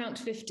 start the count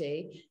to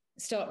 50,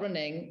 start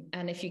running.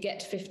 And if you get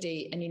to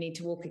 50 and you need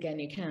to walk again,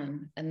 you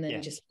can. And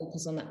then just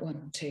focus on that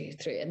 1, 2,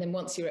 3. And then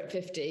once you're at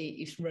 50,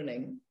 you're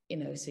running. So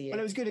Well,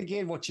 it was good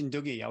again watching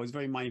Dougie. I was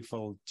very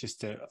mindful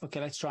just to,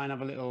 let's try and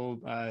have a little,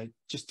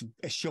 just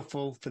a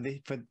shuffle for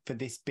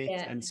this bit.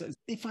 Yeah. And so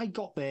if I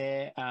got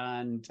there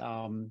and,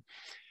 I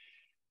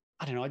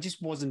don't know, I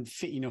just wasn't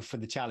fit enough for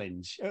the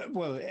challenge.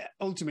 Well,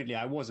 ultimately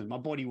I wasn't. My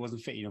body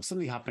wasn't fit enough.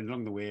 Something happened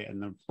along the way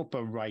and the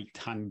upper right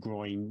hand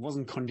groin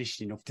wasn't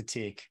conditioned enough to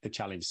take the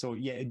challenge. So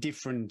a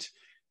different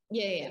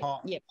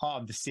part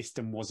of the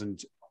system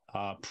wasn't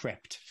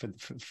prepped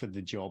for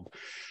the job.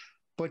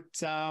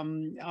 But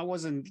I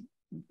wasn't,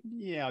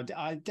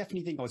 I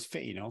definitely think I was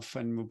fit enough,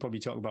 and we'll probably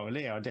talk about it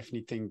later. I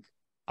definitely think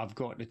I've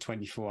got the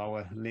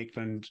 24-hour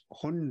Lakeland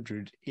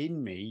 100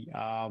 in me.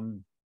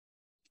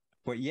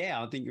 But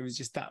I think it was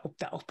just that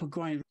upper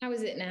grind. How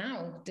is it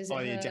now?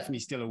 You're definitely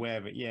still aware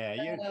of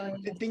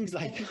it. Things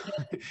like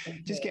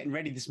just getting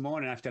ready this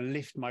morning, I have to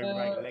lift my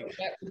right leg.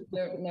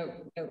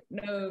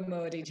 No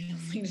more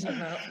details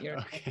about your.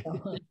 Okay.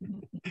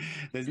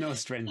 There's no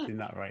strength in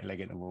that right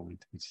leg at the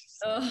moment.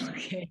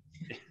 Okay.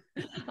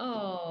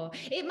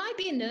 It might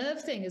be a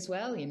nerve thing as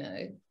well. You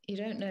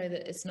don't know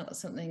that it's not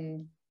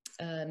something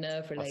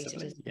nerve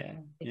related.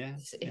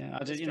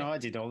 I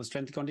did all the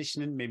strength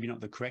conditioning, maybe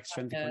not the correct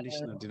strength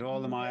conditioning. I did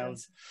all the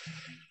miles.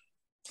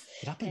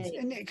 It happens.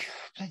 And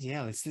bloody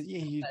hell,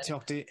 you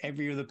talk to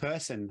every other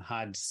person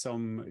had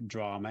some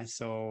drama.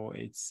 So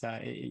it's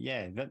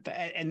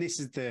and this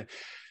is the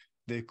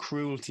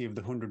cruelty of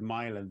the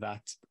 100-miler,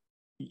 that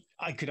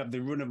I could have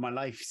the run of my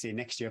life, say,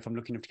 next year if I'm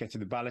lucky enough to get to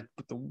the ballot,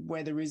 but the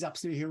weather is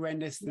absolutely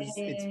horrendous.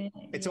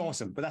 It's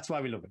awesome, but that's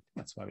why we love it.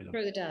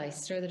 Throw the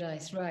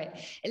dice. Right.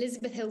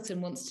 Elizabeth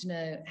Hilton wants to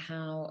know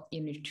how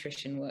your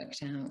nutrition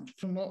worked out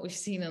from what we've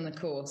seen on the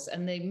course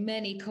and the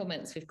many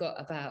comments we've got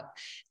about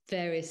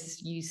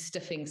you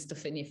stuffing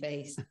stuff in your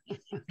face.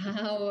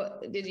 How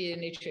did your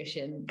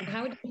nutrition,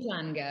 how did the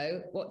plan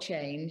go? What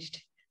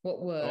changed?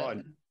 What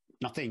worked?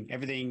 Nothing.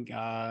 Everything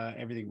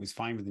was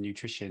fine with the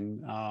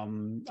nutrition.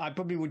 I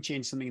probably would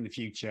change something in the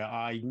future.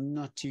 I'm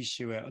not too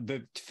sure.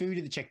 The food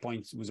at the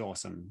checkpoints was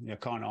awesome. I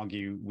can't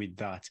argue with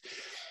that.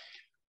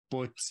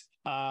 But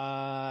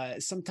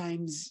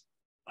sometimes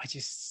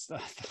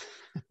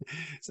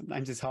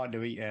sometimes it's hard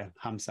to eat a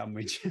ham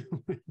sandwich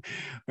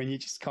when you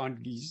just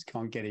can't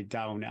get it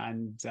down.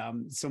 And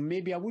so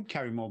maybe I would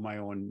carry more of my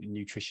own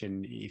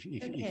nutrition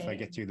if I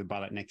get through the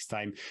ballot next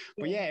time.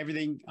 But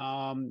everything.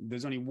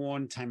 There's only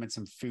one time I had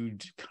some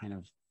food kind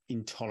of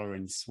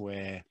intolerance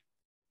where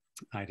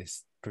I had a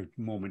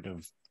moment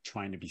of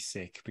trying to be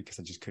sick because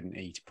I just couldn't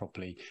eat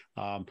properly.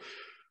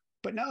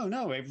 But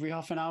no, every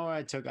half an hour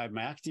I had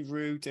my active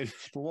route, and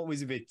what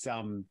was a bit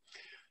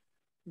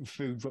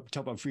talk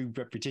about food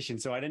repetition.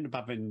 So I'd end up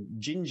having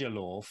ginger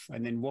loaf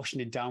and then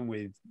washing it down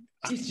with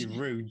active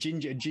root,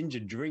 ginger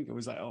drink. It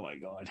was like, oh my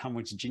God, how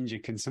much ginger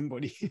can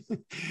somebody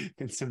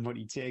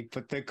take?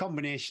 But the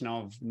combination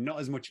of not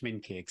as much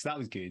mint cakes, that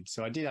was good.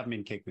 So I did have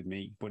mint cake with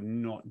me, but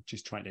not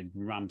just trying to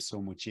ram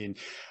so much in.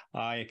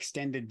 I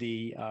extended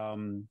the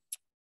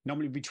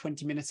normally it'd be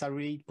 20 minutes I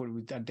read, but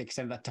I'd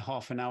extend that to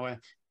half an hour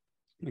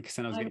because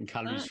then I was getting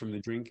calories from the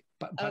drink.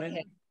 But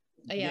okay.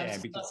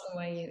 That's the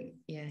way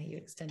you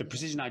extend the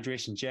precision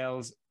hydration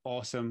gels.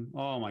 Awesome.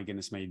 Oh my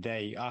goodness me.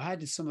 I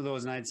had some of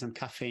those and I had some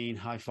caffeine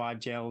high five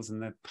gels,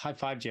 and the high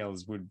five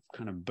gels would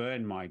kind of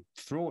burn my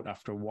throat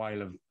after a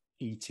while of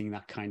eating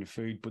that kind of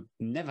food, but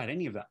never had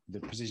any of that, the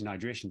precision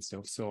hydration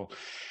stuff. So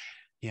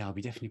I'll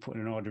be definitely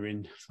putting an order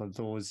in for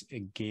those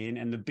again.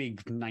 And the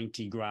big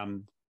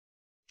 90-gram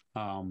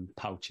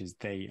pouches,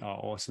 they are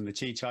awesome. The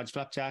Chia Charge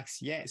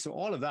flapjacks, so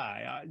all of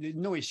that,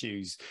 no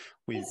issues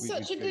with.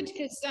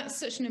 That's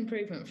such an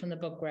improvement from the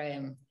Bob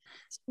Graham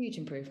It's a huge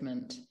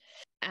improvement.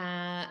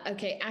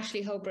 Okay,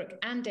 Ashley Holbrook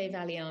and Dave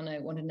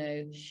Aliano want to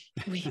know,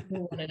 we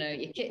all want to know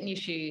your kit and your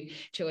shoe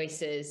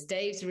choices.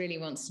 Dave's really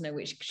wants to know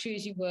which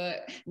shoes you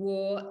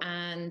wore,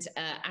 and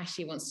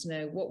Ashley wants to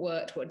know what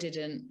worked, what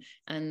didn't,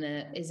 and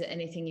is there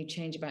anything you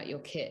change about your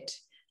kit?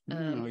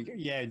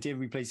 Yeah, I did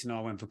replace it. No,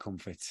 I went for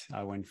comfort.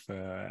 I went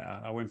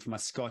for my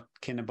Scott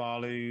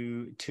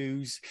Kinabalu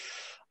 2s.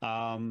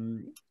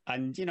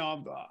 And you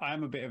know,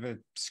 I'm a bit of a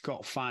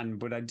Scott fan,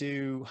 but I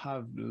do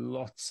have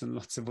lots and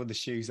lots of other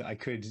shoes that I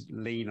could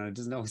lean on. It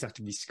doesn't always have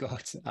to be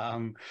Scott.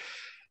 And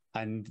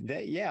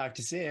yeah, I have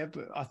to say,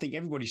 but I think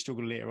everybody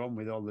struggled later on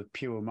with all the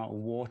pure amount of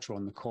water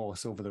on the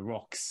course over the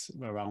rocks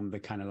around the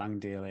kind of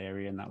Langdale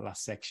area in that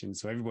last section.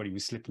 So everybody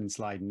was slipping and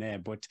sliding there,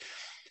 but.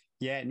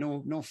 Yeah,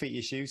 no feet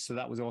issues, so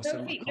that was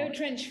awesome. No feet, no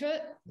trench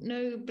foot,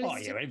 no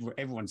blisters. Oh yeah,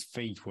 everyone's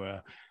feet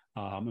were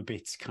a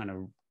bit kind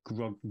of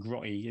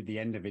grotty at the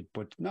end of it,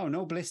 but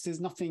no blisters,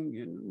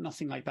 nothing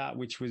like that,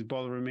 which was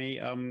bothering me.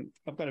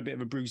 I've got a bit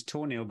of a bruised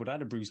toenail, but I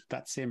had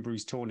that same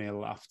bruised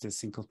toenail after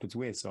St Cuthbert's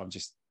Way, so I've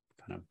just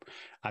kind of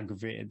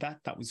aggravated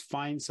that. That was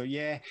fine. So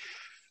yeah.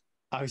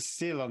 I was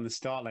still on the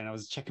start line. I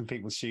was checking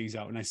people's shoes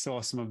out, and I saw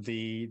some of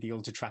the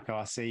Ultra Track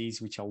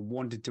RCs, which I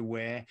wanted to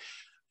wear.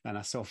 And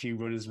I saw a few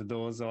runners with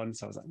those on,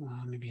 so I was like,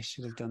 oh, maybe I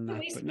should have done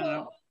that. But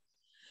no.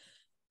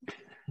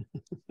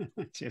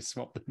 Just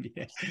swap them,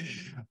 yeah.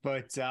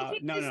 But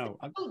no.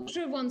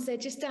 Ultra ones, they're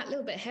just that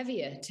little bit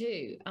heavier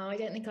too. I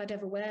don't think I'd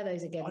ever wear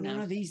those again. Oh,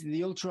 no,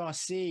 the Ultra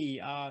RC,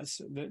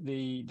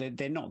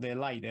 they're not. They're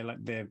light.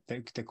 They're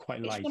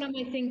quite light. Which one am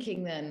I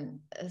thinking then?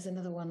 There's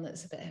another one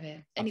that's a bit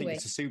heavier. Anyway, I think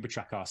it's a Super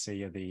Track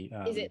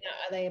RC. Is it?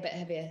 Are they a bit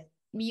heavier?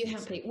 Are you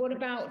happy? What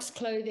about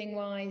clothing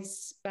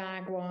wise,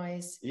 bag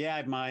wise? Yeah,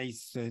 I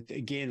had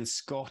the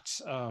Scott.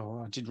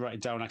 Oh, I did write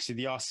it down actually.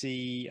 The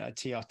RC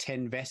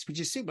TR10 vest, which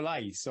is super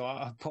light. So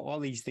I put all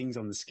these things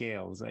on the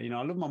scales. You know,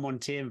 I love my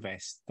Montane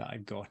vest that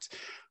I've got,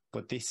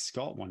 but this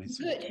Scott one is.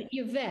 Put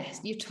your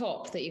vest, your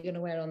top that you're going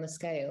to wear on the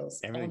scales.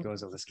 Everything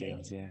goes on the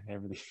scales. Yeah,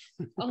 everything.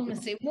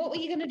 Honestly, what were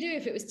you going to do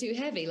if it was too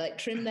heavy? Like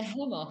trim the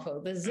hem off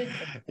or the zip?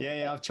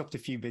 Yeah, I've chopped a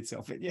few bits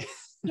off it. Yeah.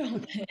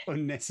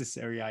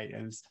 Unnecessary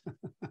items.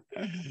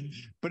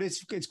 But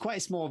it's quite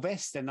a small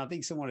vest, and I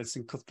think someone at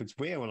St Cuthbert's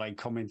Way were like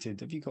commented,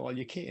 have you got all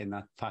your kit in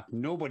that pack?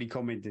 Nobody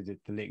commented at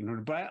the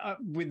Lakeland, but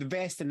with the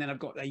vest, and then I've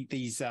got like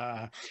these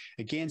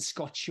again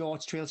Scott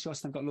shorts, trail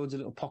shorts, and I've got loads of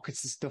little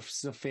pockets and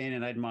stuff in,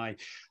 and I had my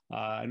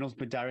an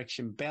Ultimate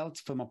Direction belt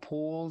for my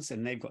poles,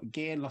 and they've got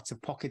again lots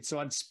of pockets, so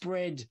I'd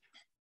spread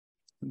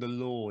the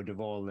load of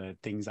all the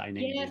things I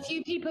needed. Yeah, a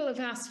few people have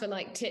asked for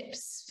like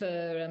tips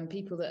for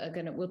people that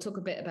are we'll talk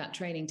a bit about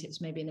training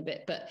tips maybe in a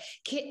bit, but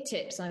kit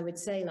tips, I would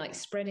say, like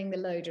spreading the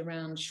load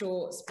around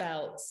shorts,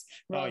 belts,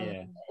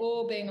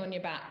 or being on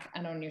your back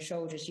and on your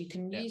shoulders. You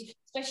can use,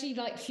 especially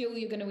like fuel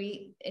you're going to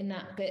eat in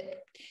that bit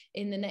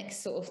in the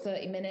next sort of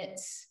 30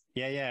 minutes.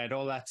 Yeah, and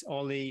all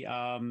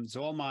the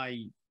so all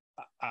my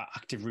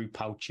active root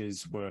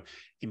pouches were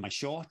in my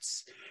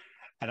shorts.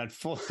 And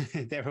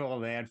they were all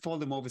there. I'd fold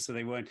them over so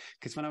they weren't,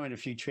 because when I went a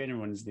few training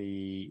runs,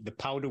 the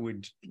powder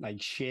would like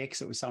shake,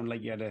 so it would sound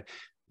like you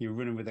were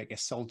running with like a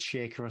salt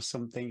shaker or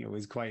something. It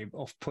was quite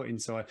off-putting.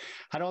 So I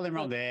had all them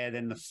around there.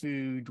 Then the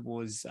food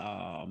was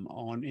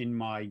in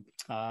my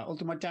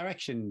Ultimate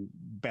Direction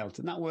belt,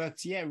 and that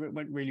worked. Yeah, it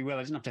went really well.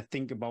 I didn't have to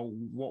think about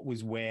what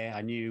was where.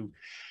 I knew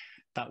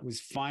that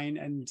was fine.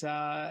 And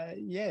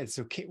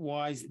so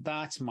kit-wise,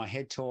 my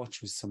head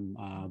torch was some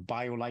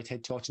BioLite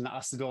head torch, and that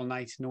lasted all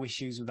night. No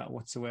issues with that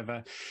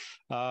whatsoever.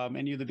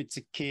 Any other bits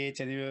of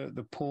kit, any of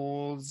the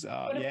poles?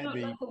 What about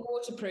like a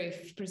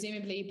waterproof?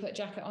 Presumably you put a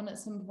jacket on at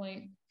some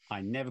point.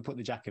 I never put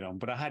the jacket on,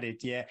 but I had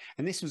it, yeah.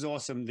 And this was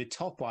awesome. The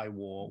top I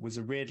wore was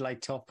a red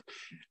light top.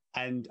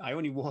 And I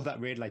only wore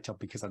that red light top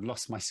because I'd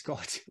lost my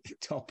Scott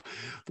top.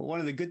 But one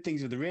of the good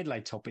things with the red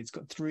light top, it's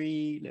got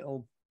 3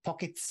 little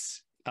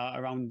pockets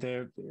around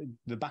the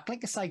back,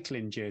 like a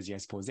cycling jersey, I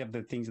suppose. They have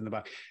the things in the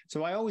back.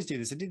 So I always do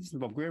this. I did this in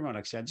Bob Graham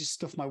actually. I just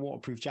stuffed my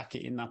waterproof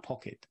jacket in that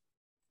pocket.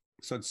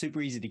 So it's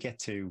super easy to get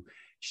to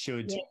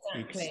should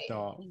it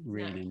start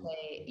raining.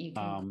 You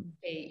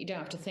don't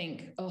have to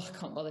think, oh, I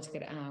can't bother to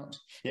get it out.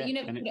 But you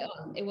never put it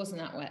on. It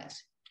wasn't that wet.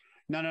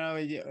 No.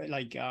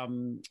 Like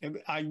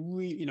I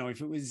really, you know, if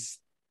it was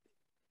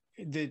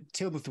the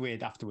Tilbury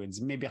Wade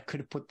afterwards, maybe I could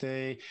have put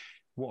the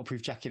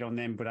waterproof jacket on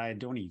them, but I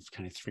had only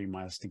kind of 3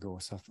 miles to go,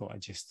 so I thought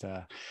I'd just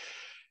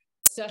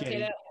suck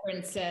it up,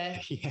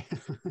 princess. Yeah.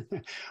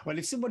 Well,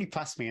 if somebody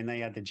passed me and they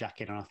had the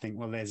jacket on, I think,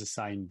 well, there's a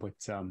sign. But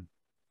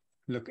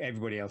look,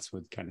 everybody else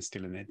was kind of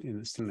still in it,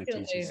 still in the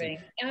teachers. Moving.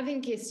 I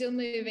think you're still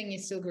moving.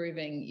 You're still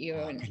grooving.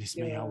 Goodness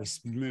me, I was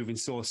moving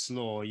so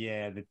slow.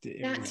 Yeah, that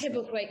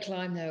Tibblethwaite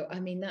climb, though.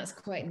 I mean, that's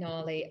quite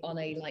gnarly on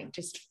a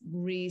just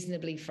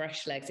reasonably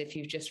fresh legs. If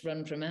you've just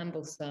run from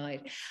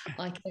Ambleside,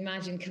 I can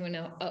imagine coming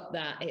up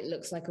that. It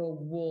looks like a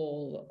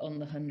wall on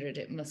the 100.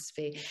 It must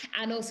be,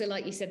 and also,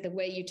 like you said, the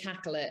way you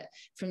tackle it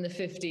from the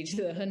 50 to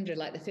the 100,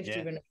 like the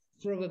 50 run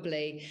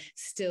probably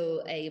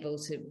still able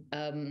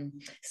to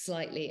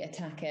slightly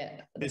attack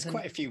it. There's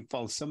quite a few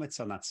false summits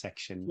on that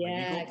section. Yeah,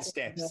 like you go up the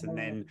steps and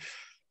then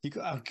you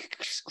got to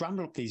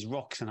scramble up these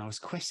rocks, and I was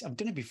I've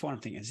done it before. And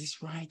I'm thinking, is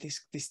this right?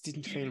 This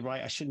didn't feel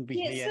right. I shouldn't be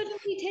here. It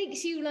suddenly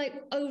takes you like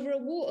over a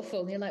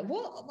waterfall, and you're like,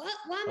 what?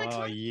 Why am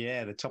I? Oh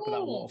yeah, the top of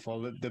that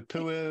waterfall. The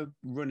poor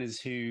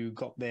runners who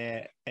got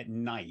there at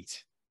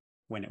night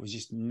when it was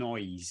just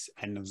noise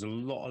and there was a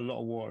lot of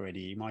water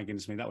already. My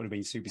goodness me, that would have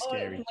been super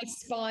scary. My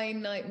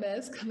spine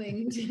nightmares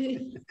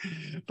coming.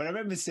 But I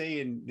remember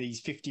seeing these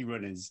 50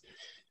 runners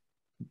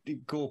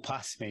go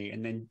past me,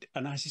 and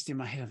I was just in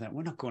my head, I thought,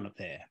 we're not going up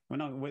there.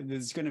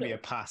 There's going to be a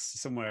pass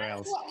somewhere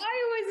else. What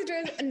I always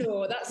do.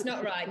 No, that's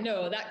not right.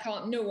 No, that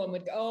can't. No one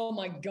would go. Oh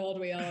my God,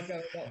 we are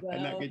going up there.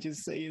 And I could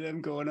just see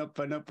them going up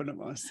and up and up.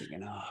 I was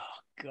thinking, oh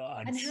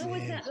God. And how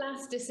was that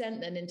last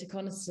descent then into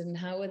Coniston?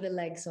 How were the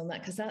legs on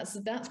that? Because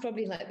that's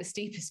probably like the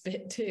steepest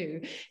bit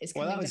too.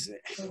 That was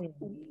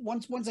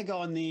once I got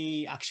on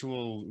the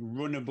actual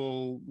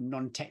runnable,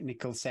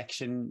 non-technical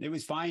section, it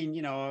was fine.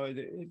 You know,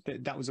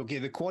 that was okay.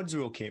 The quads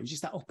were okay. It was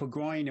just that upper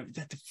groin.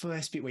 That the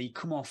first bit where you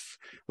come off,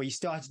 where you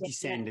start to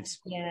descend.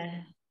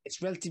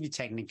 It's relatively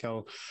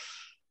technical.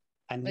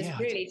 And it's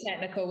really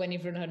technical when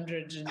you've run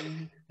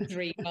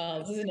 103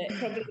 miles, isn't it?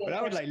 Probably. But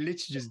I would like literally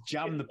just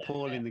jam the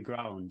pole in the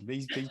ground.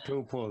 These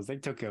pool poles, they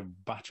took a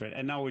batter,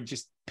 and I would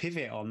just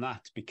pivot on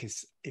that,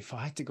 because if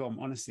I had to go,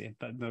 honestly,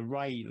 the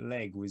right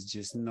leg was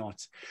just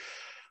not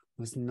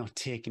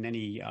taking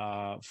any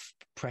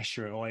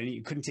pressure or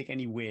it couldn't take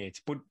any weight.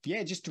 But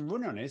yeah, just to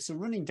run on it. So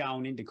running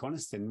down into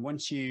Coniston,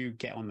 once you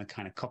get on the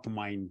kind of copper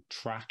mine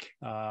track,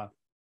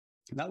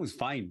 that was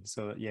fine.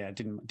 So yeah, I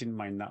didn't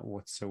mind that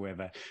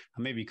whatsoever.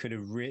 I maybe could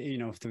have,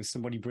 if there was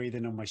somebody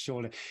breathing on my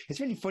shoulder. It's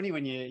really funny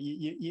when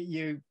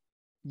you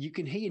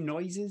can hear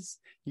noises.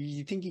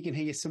 You think you can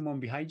hear someone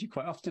behind you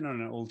quite often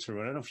on an ultra.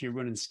 I don't know if you're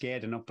running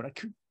scared or not, but I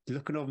could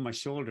looking over my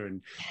shoulder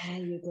and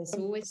there's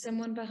always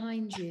someone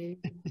behind you.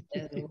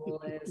 There's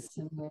always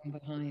someone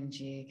behind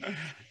you.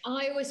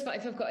 I always find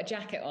if I've got a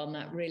jacket on,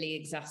 that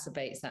really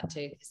exacerbates that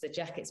too, because the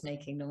jacket's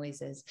making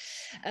noises.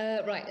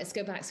 Right, let's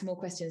go back some more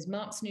questions.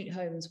 Mark Snoot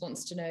Holmes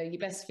wants to know your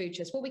best food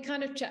choice. Well, we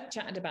kind of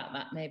chatted about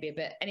that maybe a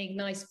bit. Any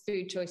nice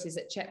food choices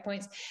at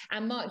checkpoints?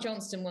 And Mark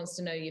Johnston wants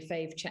to know your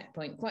fave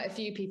checkpoint. Quite a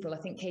few people, I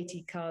think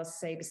Katie Carr's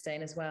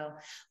Saberstein as well,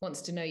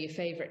 wants to know your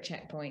favourite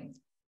checkpoint.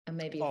 And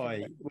maybe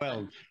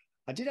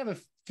I did have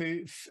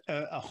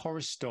a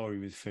horror story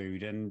with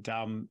food, and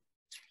I'm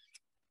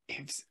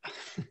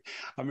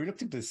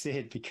reluctant to say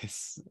it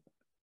because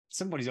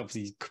somebody's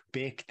obviously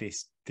baked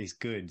this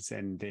goods,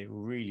 and it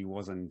really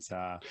wasn't.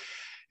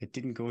 It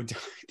didn't go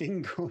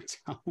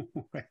down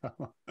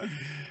well.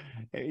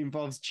 It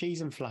involves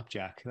cheese and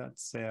flapjack.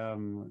 That's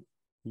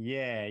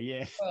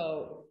yeah.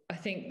 Well, I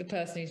think the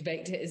person who's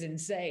baked it is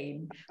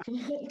insane.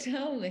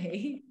 Tell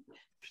me.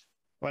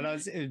 Well, it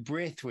was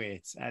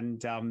Braithwaite,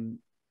 and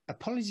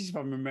apologies if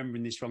I'm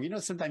remembering this wrong.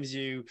 Sometimes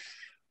you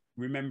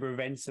remember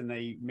events and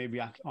they maybe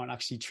aren't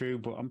actually true,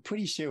 but I'm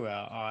pretty sure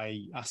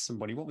I asked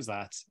somebody, what was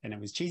that? And it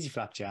was cheesy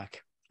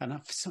flapjack. And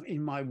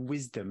in my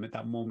wisdom at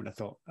that moment, I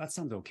thought, that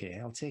sounds okay.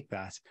 I'll take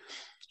that.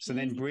 So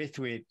then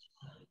Braithwaite,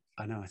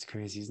 I know it's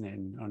crazy, isn't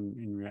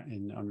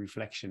it? On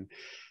reflection.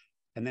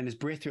 And then there's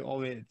Braithwaite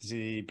all the way to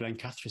the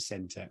Blencathra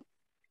Centre.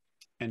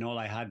 And all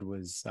I had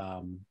was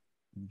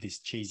this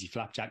cheesy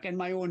flapjack and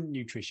my own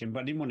nutrition, but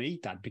I didn't want to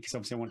eat that because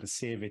obviously I want to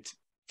save it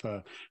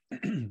for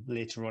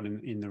later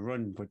on in the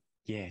run. But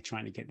yeah,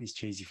 trying to get this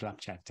cheesy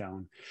flapjack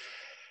down,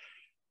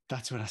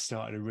 that's when I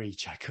started to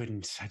reach. I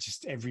couldn't. I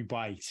just every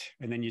bite,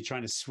 and then you're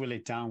trying to swill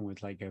it down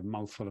with like a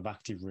mouthful of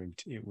active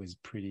root. It was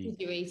pretty. Did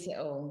you eat it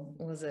all?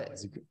 Was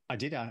it? I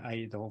did. I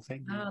ate the whole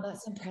thing. Oh,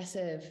 that's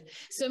impressive.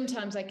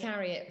 Sometimes I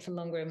carry it for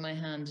longer in my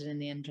hand, and in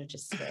the end, I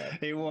just.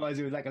 It was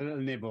like a little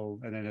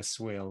nibble and then a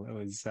swill. It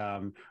was.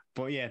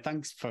 But yeah,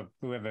 thanks for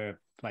whoever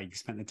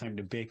spent the time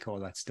to bake all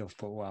that stuff.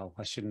 But wow,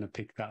 I shouldn't have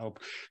picked that up.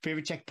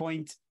 Favorite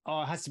checkpoint?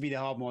 Oh, it has to be the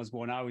Hardmoors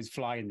one. I was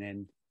flying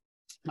then.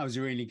 I was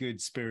really good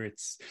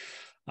spirits.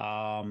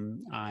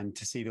 And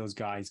to see those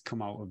guys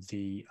come out of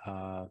the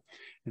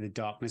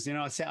darkness,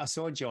 I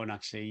saw John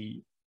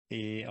actually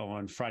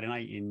on Friday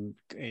night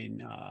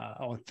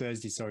or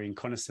Thursday, sorry, in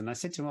Coniston. I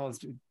said to him, "I'll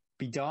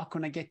be dark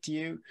when I get to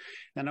you."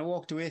 And I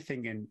walked away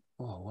thinking,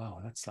 "Oh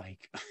wow, that's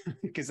like,"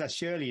 because that's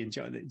Shirley and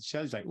John.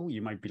 Shirley's like, "Oh,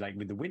 you might be like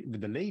with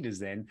the leaders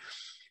then."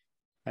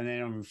 And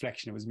then on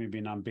reflection, it was maybe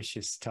an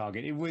ambitious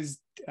target. It was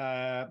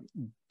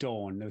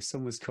dawn. The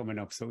sun was coming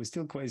up, so it was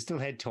still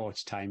head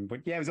torch time. But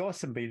yeah, it was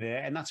awesome to be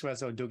there. And that's where I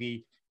saw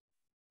Dougie,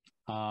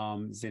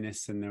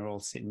 Zinnis, and they're all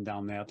sitting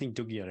down there. I think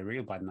Dougie had a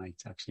real bad night,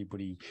 actually,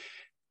 but he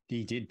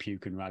did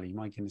puke and rally.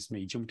 My goodness me,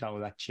 he jumped out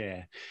of that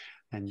chair.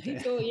 And who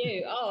taught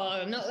you? Oh,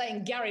 I'm not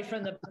letting Gary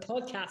from the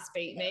podcast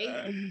beat me.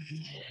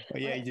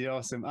 But yeah, he did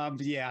awesome.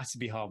 But yeah, it has to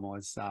be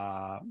Harmos.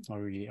 I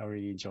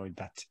really enjoyed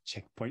that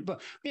checkpoint.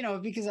 But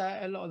because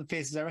a lot of the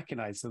faces I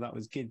recognised, so that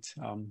was good.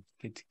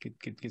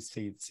 Good to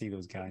see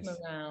those guys.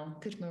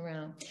 Good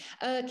morale.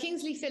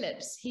 Kingsley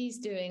Phillips, he's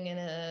doing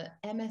an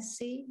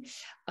MSc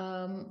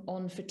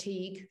on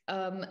fatigue.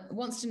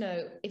 Wants to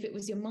know if it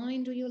was your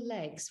mind or your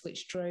legs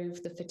which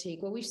drove the fatigue.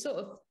 Well, we've sort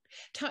of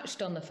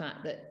touched on the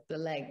fact that the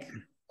leg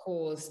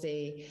caused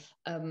the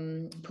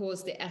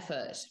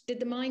effort. Did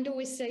the mind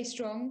always stay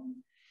strong?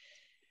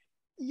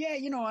 Yeah,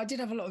 I did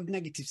have a lot of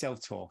negative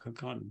self-talk. I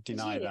can't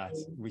deny that,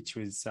 which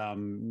was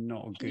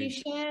not good. Can you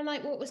share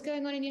what was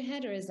going on in your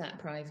head, or is that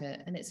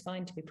private? And it's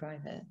fine to be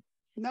private.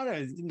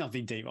 No,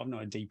 nothing deep. I'm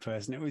not a deep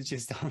person. It was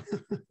just, what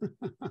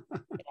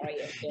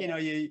are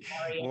you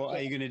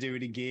going to do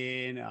it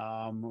again?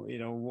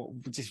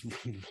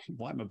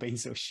 Why am I being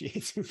so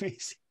shit?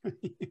 Basically,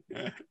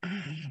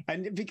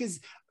 and because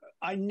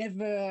I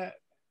never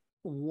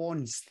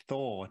once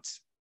thought,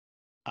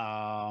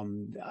 I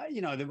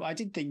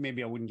did think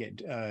maybe I wouldn't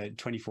get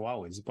 24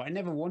 hours, but I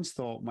never once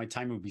thought my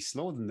time would be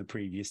slower than the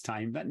previous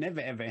time. That never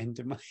ever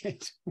entered my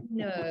head.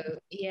 No,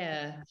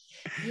 yeah.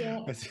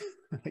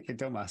 Like a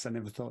dumbass, I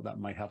never thought that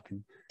might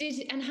happen.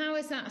 And how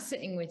is that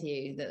sitting with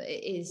you? That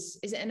is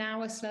it an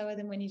hour slower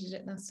than when you did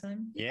it last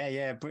time?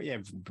 Yeah, but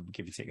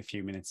give or take a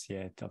few minutes.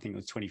 Yeah, I think it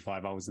was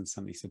 25 hours and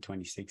something, so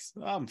 26.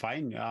 I'm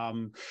fine.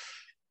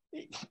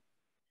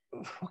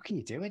 What can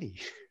you do, Eddie?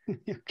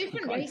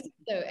 Different races,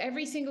 though.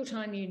 Every single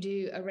time you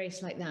do a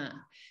race like that,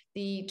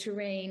 the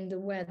terrain, the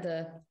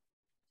weather,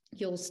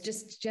 you'll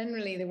just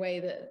generally the way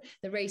that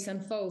the race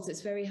unfolds,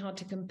 it's very hard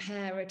to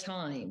compare a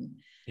time.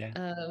 Yeah.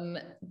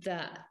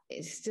 That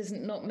it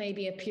doesn't not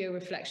maybe a pure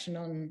reflection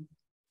on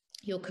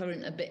your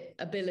current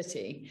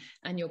ability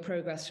and your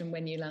progress from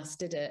when you last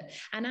did it.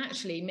 And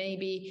actually,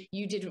 maybe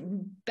you did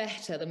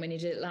better than when you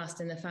did it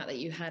last in the fact that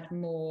you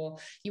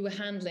were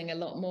handling a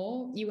lot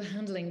more. You were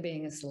handling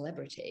being a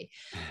celebrity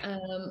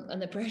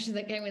and the pressure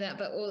that came with that.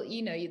 But,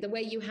 the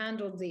way you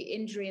handled the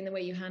injury and the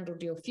way you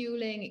handled your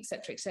fueling, et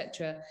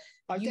cetera,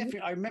 I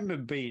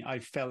remember I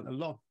felt a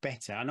lot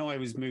better. I know I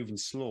was moving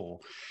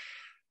slow,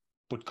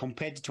 but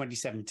compared to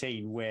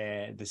 2017,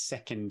 where the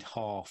second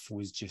half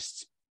was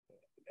just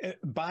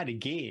bad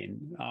again,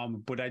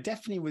 but I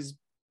definitely was.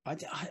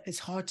 It's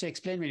hard to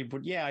explain really,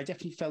 but yeah, I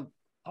definitely felt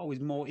I was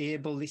more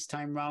able this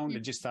time round. I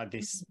just had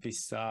this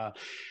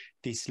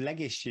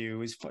leg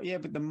issue.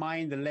 But the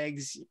mind, the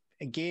legs,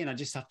 again, I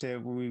just have to.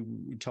 We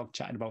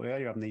chatting about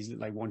earlier on these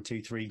like 1,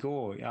 2, 3,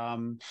 go.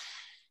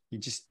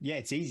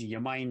 It's easy.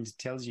 Your mind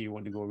tells you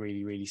want to go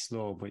really, really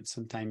slow, but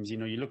sometimes you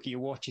look at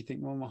your watch, you think,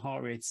 well, my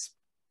heart rate's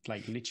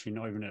like literally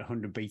not even at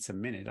 100 beats a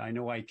minute. I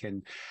know I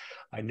can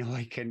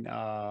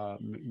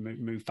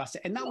move faster.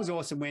 And that was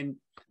awesome when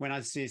I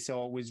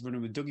was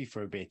running with Dougie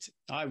for a bit.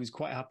 I was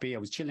quite happy. I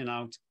was chilling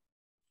out.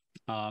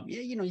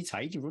 You're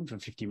tired. You run for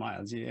 50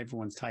 miles.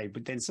 Everyone's tired.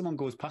 But then someone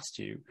goes past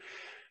you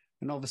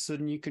and all of a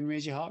sudden you can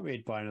raise your heart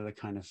rate by another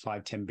kind of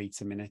 5-10 beats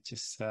a minute.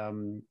 Just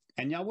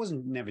and I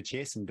wasn't never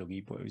chasing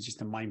Dougie, but it was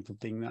just a mindful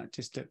thing that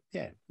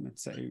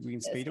we can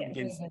speed up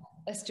again.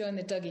 Let's join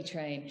the Dougie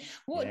train.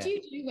 What do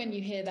you do when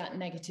you hear that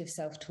negative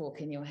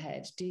self-talk in your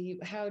head?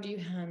 How do you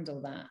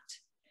handle that?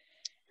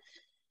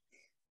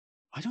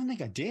 I don't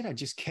think I did. I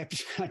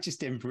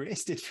just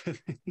embraced it.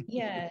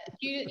 Yeah,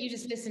 you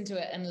just listen to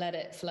it and let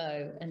it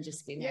flow and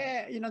just be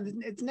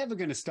it's never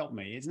going to stop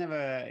me. It's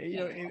never,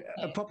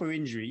 a proper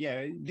injury.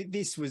 Yeah,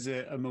 this was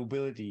a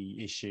mobility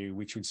issue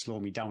which would slow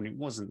me down. It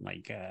wasn't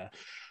like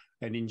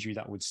an injury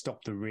that would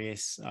stop the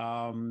race.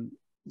 I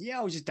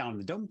was just down in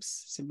the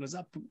dumps. Simple as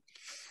that.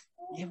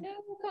 No, I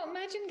can't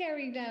imagine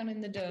Gary down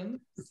in the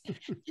dumps.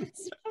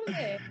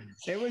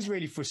 It was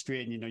really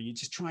frustrating. You're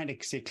just trying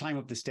to climb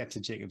up the steps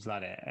of Jacob's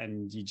Ladder,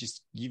 and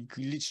you've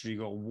literally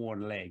got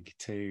one leg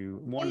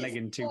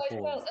and two paws.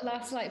 I felt the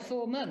last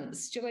 4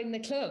 months. Join the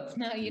club.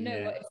 Now you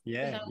know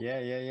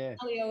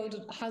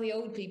how the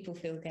old people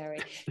feel, Gary.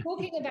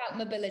 Talking about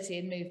mobility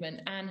and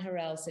movement, Anne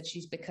Harrell said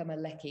she's become a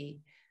lecky.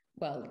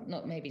 Well,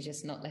 not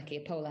lecky,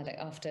 a pole addict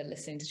after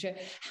listening to the show.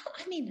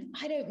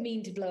 I don't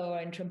mean to blow our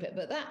own trumpet,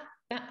 but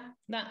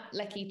that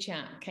lecky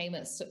chat came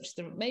at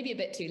maybe a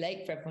bit too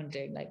late for everyone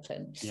doing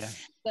Lakeland. Yeah.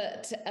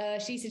 But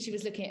she said she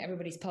was looking at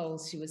everybody's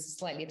polls. She was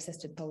slightly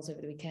obsessed with polls over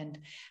the weekend.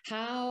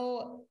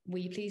 How were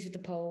you pleased with the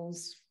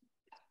polls?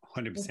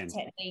 100%.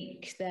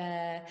 Technique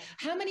there.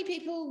 How many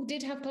people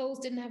did have polls,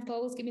 didn't have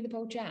polls? Give me the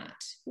poll chat.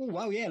 Oh,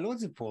 wow. Yeah,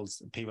 loads of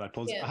people had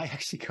polls. Yeah. I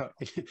actually got,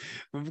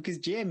 because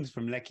James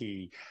from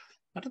Lecky,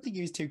 I don't think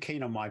he was too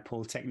keen on my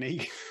poll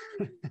technique,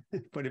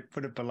 put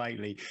it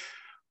politely.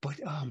 But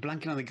I'm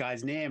blanking on the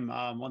guy's name.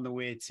 On the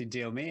way to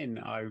Dale Main,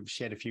 I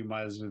shared a few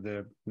miles with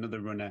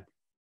another runner,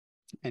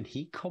 and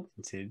he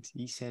commented.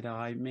 He said,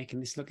 "I'm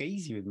making this look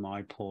easy with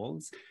my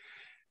polls."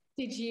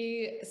 Did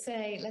you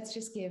say, "Let's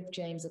just give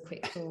James a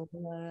quick call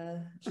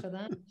for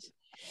that"?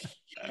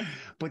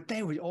 But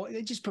they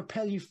just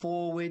propel you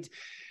forward.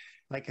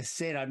 like I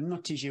said, I'm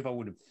not too sure if I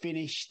would have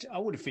finished. I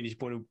would have finished,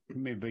 but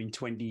maybe in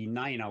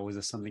 29 hours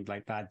or something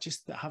like that.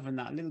 Just having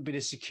that little bit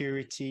of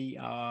security.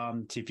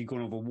 To if you're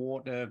going over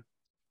water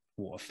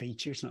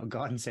feature, it's not a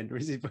garden centre,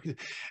 is it? But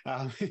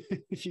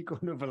if you're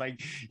going over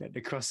like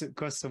across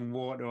some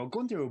water or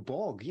going through a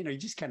bog, you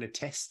just kind of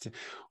test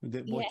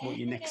what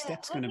your next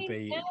step's going to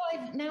be.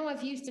 Now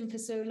I've used them for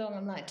so long.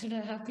 I'm like, I don't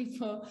know how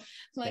people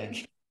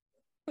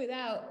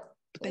without.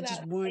 But they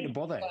just weren't a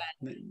bother.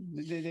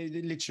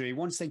 They literally,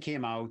 once they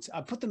came out,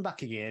 I put them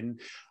back again.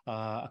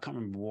 I can't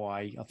remember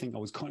why. I think I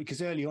was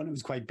because early on it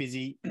was quite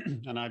busy,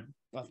 and I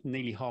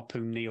nearly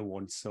harpooned Neil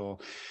once, so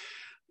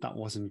that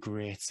wasn't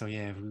great. So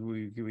yeah,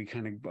 we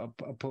kind of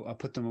I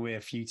put them away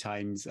a few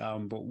times,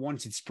 but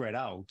once it spread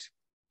out,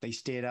 they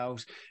stayed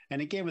out.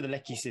 And again with the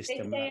Lecky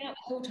system, they stay out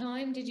the whole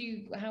time. Did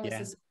you? How was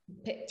this?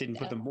 Didn't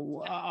put them.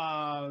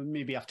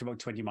 Maybe after about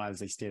 20 miles,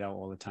 they stayed out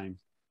all the time.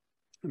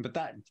 But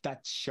that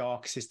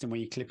shark system where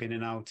you clip in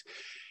and out.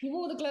 You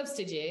wore the gloves,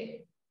 did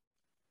you?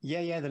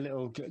 Yeah, the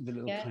little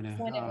kind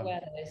of. I never wear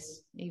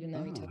those, even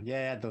though we took.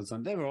 Yeah, those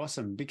on. They were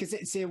awesome because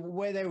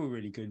where they were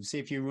really good. See,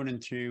 if you're running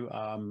through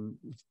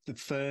the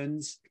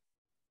ferns,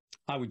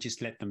 I would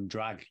just let them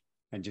drag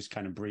and just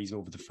kind of breeze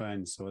over the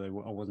ferns, so I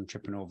wasn't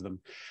tripping over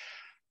them.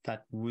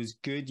 That was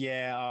good.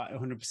 Yeah,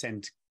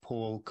 100%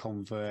 pole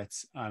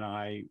converts, and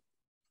I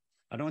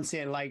don't say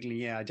it lightly.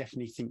 Yeah, I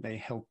definitely think they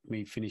helped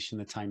me finish in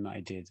the time that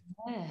I did.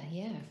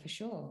 Yeah, for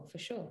sure.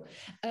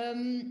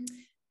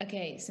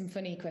 Okay, some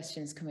funny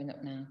questions coming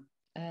up now.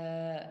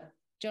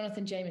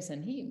 Jonathan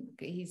Jameson,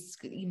 he's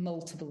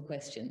multiple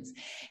questions.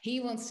 He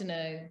wants to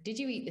know, did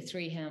you eat the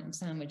 3 ham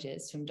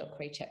sandwiches from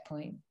Dockery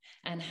Checkpoint?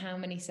 And how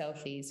many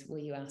selfies were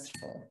you asked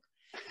for?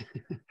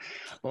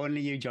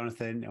 Only you,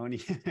 Jonathan. Only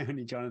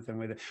Jonathan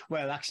with it.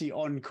 Well, actually,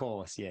 on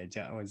course, yeah,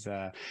 that was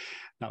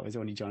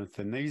only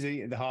Jonathan. He was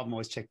the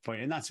hardmost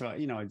checkpoint, and that's right.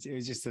 It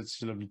was just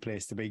such a lovely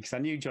place to be because I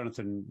knew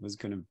Jonathan was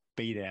going to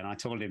be there, and I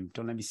told him,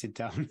 "Don't let me sit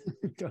down.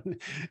 don't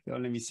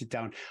let me sit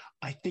down."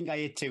 I think I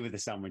ate 2 of the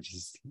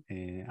sandwiches.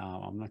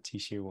 I'm not too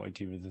sure what I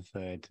did with the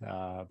third.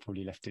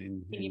 Probably left it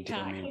in your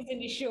pack. It's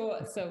in your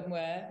shorts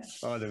somewhere.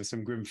 Oh, there was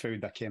some grim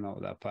food that came out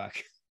of that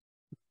pack.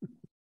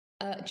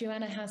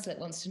 Joanna Haslett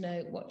wants to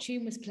know what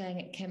tune was playing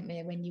at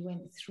Kentmere when you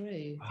went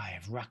through. I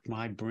have racked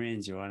my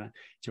brains,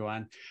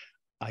 Joanne.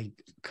 I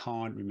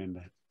can't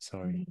remember.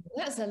 Sorry.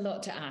 That's a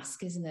lot to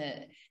ask, isn't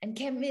it? And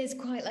Kentmere is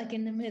quite like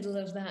in the middle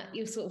of that.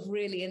 You're sort of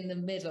really in the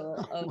middle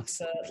of I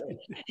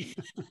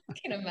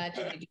can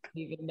imagine you didn't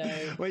even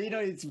know. Well,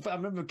 I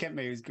remember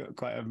Kentmere has got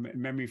quite a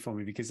memory for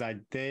me because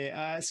the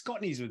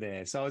Scotneys were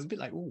there. So I was a bit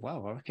like, oh,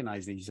 wow, I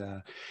recognise these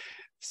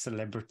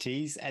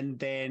celebrities. And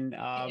then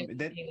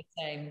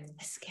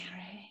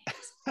scary.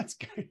 That's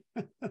good.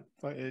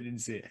 I didn't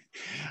see it.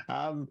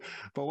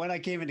 But when I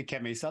came into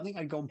Kentmere, so I think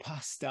I'd gone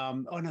past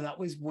that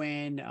was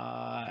when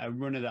a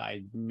runner that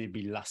I'd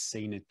maybe last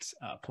seen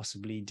at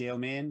possibly Dale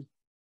Main,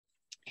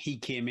 he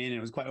came in and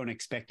it was quite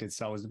unexpected,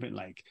 so I was a bit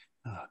like,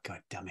 oh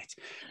god damn it.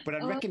 But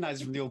I'd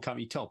recognise from the old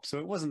county top, so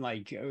it wasn't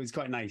like, it was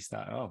quite nice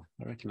that I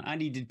reckon.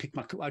 And he did pick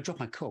my cup. I dropped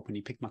my cup and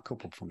he picked my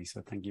cup up for me,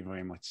 so thank you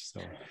very much.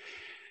 So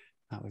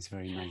that was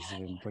very nice of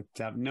him. But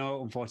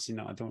no,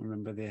 unfortunately, I don't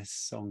remember this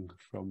song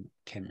from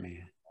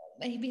Kentmere.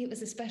 Maybe it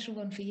was a special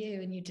one for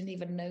you and you didn't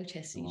even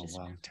notice.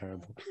 Wow,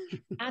 terrible.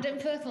 Adam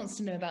Firth wants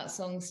to know about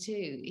songs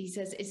too. He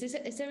says,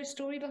 is there a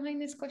story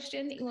behind this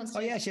question? He wants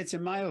to she had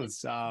some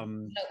miles.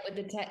 With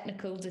the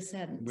technical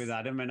descents. With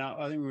Adam, and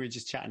I think we were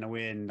just chatting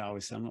away, and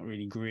I'm not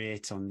really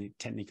great on the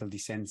technical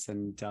descents,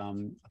 and I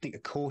think a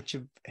coach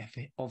of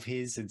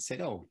his had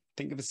said, "Oh,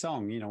 think of a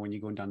song, when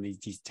you're going down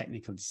these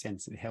technical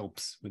descents, it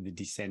helps with the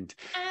descent."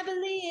 I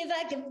believe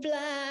I can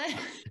fly.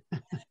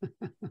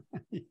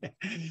 Yeah.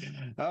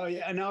 Oh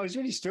yeah, and I was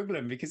really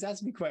struggling because that's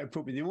be quite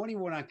appropriate. The only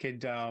one I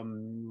could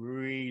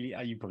really,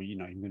 you probably you're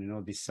going to know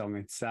this song.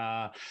 It's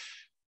Stone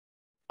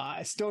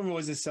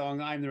Roses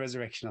song, "I'm the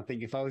Resurrection." I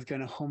think if I was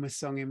going to hum a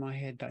song in my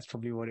head, that's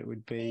probably what it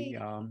would be.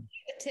 A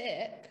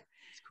tip.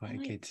 It's quite a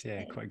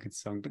good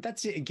song. But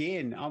that's it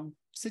again. I'm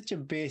such a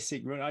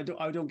basic runner.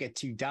 I don't get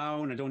too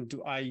down.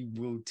 I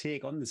will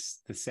take on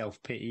the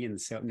self-pity and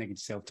the negative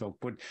self-talk,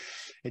 but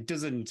it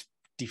doesn't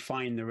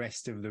define the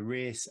rest of the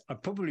race. I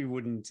probably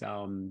wouldn't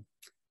I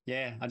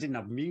didn't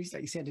have music,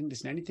 like you said. I didn't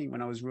listen to anything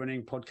when I was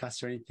running,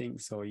 podcasts or anything,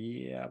 so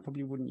I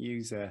probably wouldn't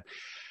use a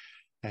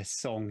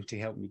song to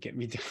help me get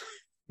me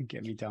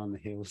down the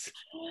hills,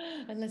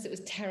 unless it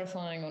was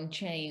terrifying on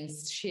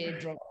chains, sheer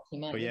drop.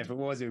 But yeah, if it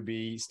would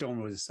be Stone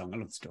Roses song. I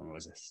love Stone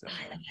Roses. So.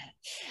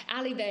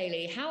 Ali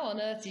Bailey, how on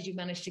earth did you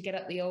manage to get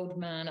up the old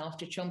man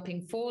after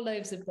chomping 4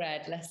 loaves of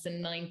bread less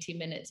than 90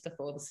 minutes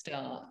before the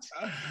start?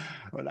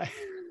 What are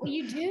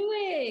you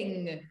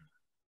doing?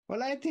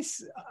 Well, I had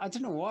this, I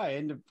don't know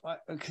why, I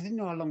didn't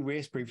know how long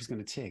race brief was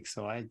going to take,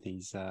 so I had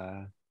these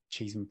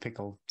cheese and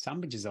pickle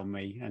sandwiches on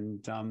me,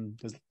 and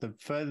the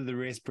further the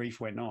race brief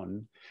went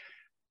on,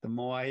 the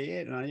more I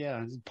ate, and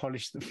I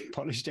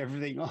polished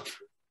everything off.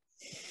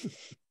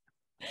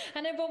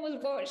 And everyone was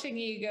watching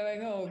you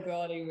going, oh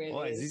God, he really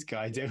What is this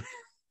guy doing?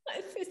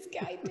 What's this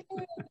guy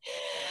doing?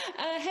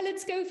 Helen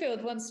Helen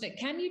Schofield wants to know,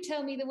 can you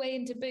tell me the way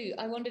into boot?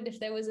 I wondered if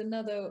there was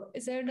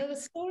is there another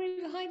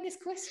story behind this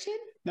question?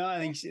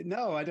 No,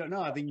 no, I don't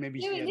know. I think maybe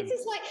this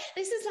is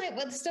like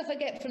what the stuff I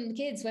get from the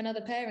kids when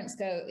other parents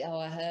go, oh,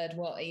 I heard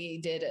what he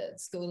did at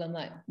school. I'm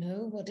like,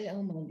 no,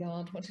 oh my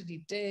God, what did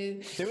he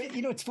do? So,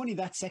 it's funny,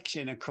 that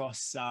section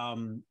across,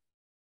 oh,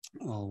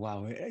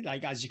 wow.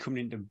 Like, as you're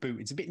coming into boot,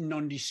 it's a bit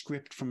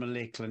nondescript from a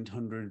Lakeland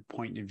 100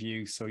 point of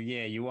view. So,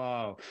 yeah, you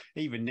are.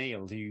 Even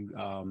Neil, who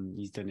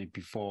he's done it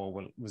before,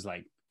 was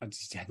like, I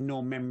just had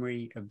no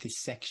memory of this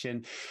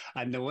section.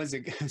 And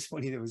it's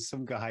funny, there was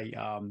some guy,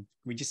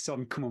 we just saw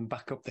him coming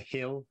back up the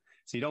hill.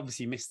 So you'd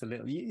obviously missed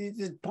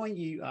the point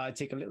you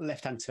take a little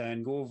left-hand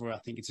turn, go over, I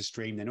think it's a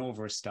stream, then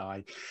over a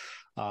sty.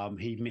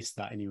 He missed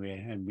that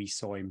anyway, and we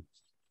saw him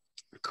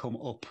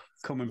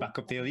coming back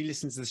up the hill. He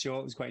listens to the show.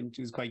 It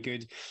was quite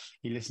good.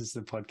 He listens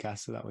to the podcast,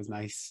 so that was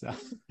nice. So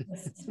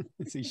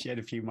he shared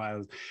a few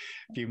miles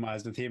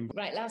with him.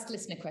 Right, last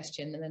listener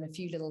question, and then a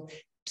few little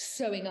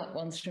sewing up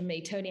ones from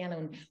me. Tony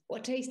Allen,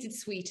 what tasted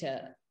sweeter,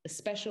 a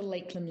special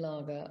Lakeland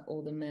lager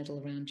or the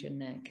medal around your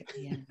neck?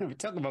 Yeah. We're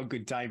talking about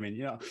good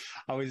timing.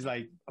 I was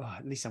like, oh,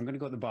 at least I'm going to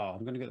go to the bar.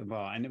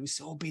 And it was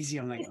so busy.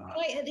 I'm like,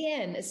 right at the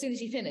end, as soon as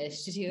you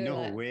finished, did you?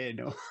 No way,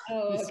 no.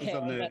 Oh, this okay.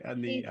 was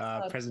on the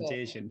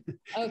presentation.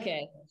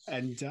 Okay.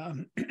 And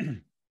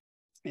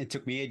it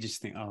took me ages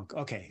to think, oh,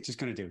 okay, just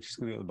going to go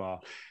to the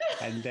bar.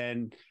 And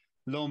then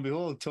lo and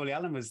behold, Tony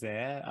Allen was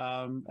there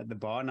at the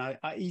bar. And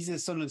he's a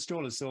Sunderland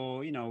stroller, so,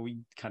 we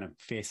kind of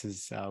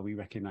we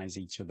recognize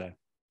each other.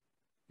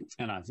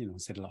 And I,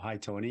 said, hi,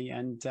 Tony.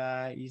 And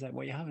he's like,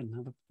 what are you having?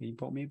 He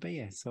bought me a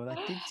beer. So that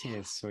did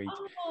taste sweet.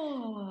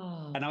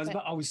 Oh, and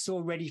I was so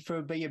ready for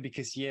a beer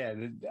because,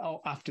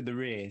 after the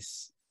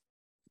race,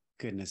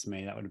 goodness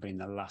me, that would have been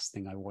the last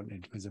thing I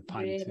wanted was a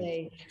pint.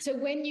 Really? So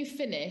when you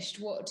finished,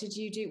 what did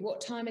you do?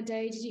 What time of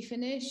day did you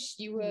finish?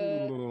 You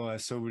were...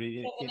 so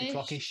really 8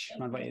 o'clock-ish,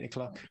 around about 8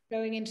 o'clock.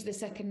 Going into the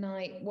second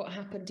night, what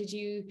happened? Did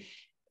you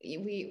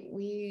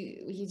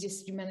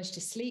managed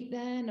to sleep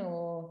then,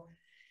 or...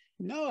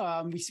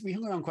 No, we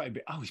hung around quite a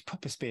bit. I was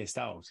proper spaced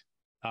out.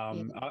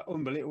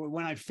 Unbelievable.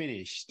 When I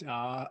finished,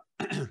 I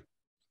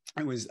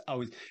was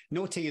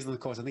no tears on the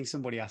course. I think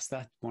somebody asked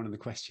that one of the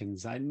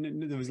questions.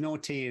 There was no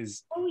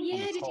tears. Oh yeah,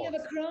 did you have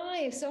a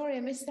cry? Sorry, I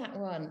missed that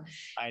one.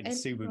 I had a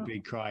super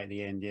big cry at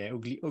the end. Yeah,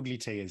 ugly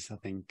tears. I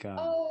think.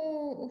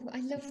 Oh,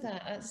 I love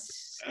that.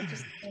 That's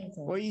just amazing.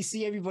 Well, you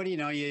see everybody.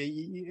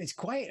 It's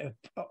quite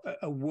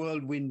a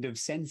whirlwind of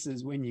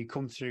senses when you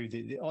come through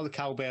all the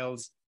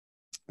cowbells.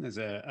 There's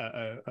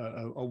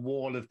a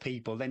wall of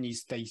people. Then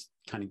they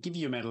kind of give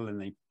you a medal and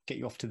they get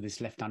you off to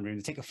this left-hand room.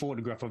 They take a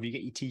photograph of you,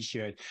 get your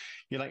T-shirt.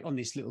 You're like on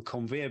this little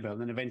conveyor belt.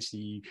 And then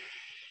eventually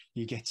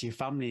you get to your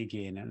family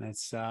again. And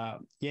it's,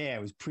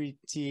 it was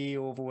pretty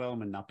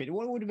overwhelming, that bit.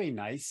 What would have been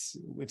nice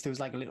if there was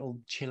like a little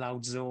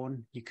chill-out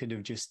zone. You could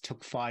have just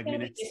took 5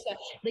 minutes.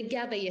 The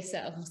gather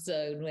yourself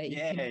zone. Where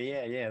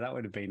that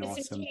would have been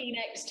awesome. Some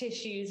Kleenex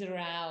tissues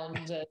around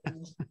and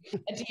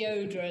a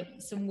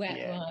deodorant, some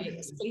wet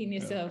wipes, clean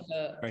yourself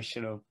up.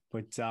 Freshen up.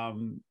 But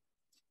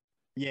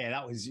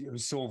it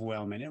was so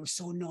overwhelming. It was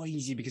so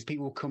noisy because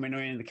people were coming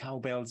in, the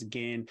cowbells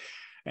again.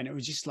 And it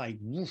was just like,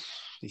 woof,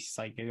 it's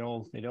like it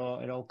all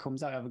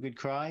comes out. Have a good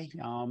cry.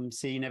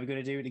 See, you're never going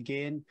to do it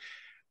again.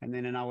 And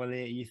then an hour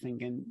later, you're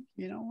thinking,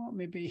 you know what,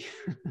 maybe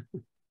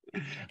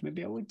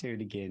I would do it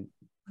again.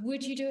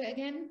 Would you do it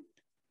again?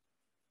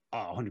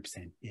 Oh,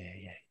 100%.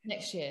 Yeah.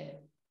 Next year?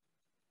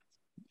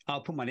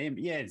 I'll put my name.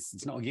 Yeah,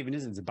 it's not a given,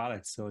 is it? It's a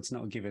ballot, so it's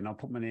not a given. I'll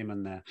put my name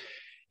in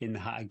the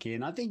hat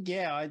again. I think,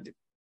 I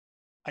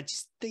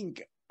just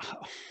think,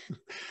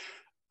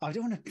 I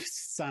don't want to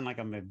sound like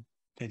I'm a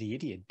bloody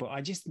idiot, but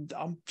I'm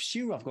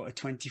sure I've got a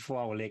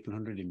 24-hour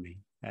Lakeland 100 in me,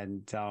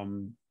 and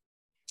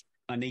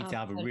I need to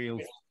have a real.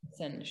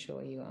 100%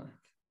 sure you are.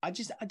 I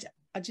just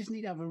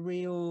need to have a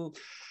real.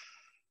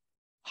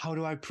 How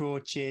do I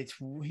approach it?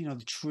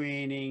 The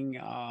training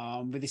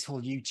with this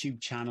whole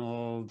YouTube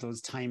channel, those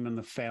time on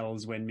the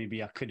fells when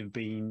maybe I could have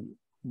been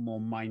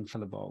more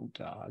mindful about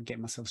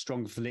getting myself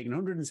stronger for the Lakeland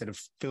 100 instead of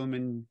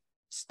filming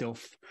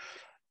stuff.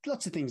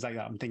 Lots of things like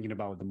that I'm thinking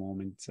about at the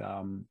moment.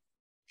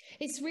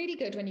 It's really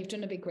good when you've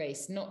done a big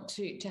race not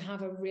to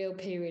have a real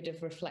period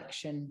of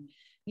reflection.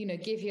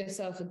 Give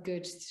yourself and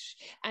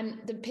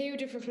the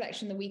period of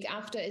reflection the week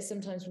after is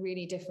sometimes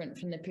really different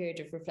from the period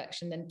of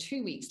reflection then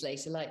 2 weeks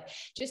later, like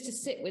just to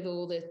sit with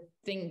all the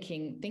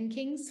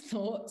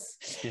thoughts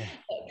that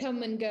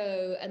come and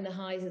go, and the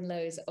highs and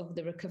lows of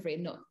the recovery.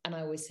 And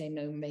I always say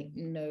make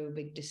no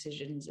big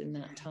decisions in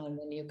that time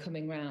when you're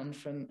coming round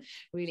from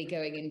really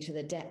going into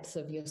the depths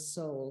of your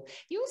soul.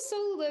 Your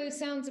soul, though,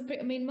 sounds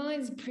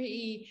mine's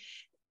pretty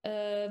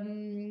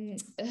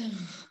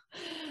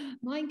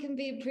mine can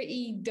be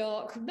pretty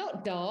dark,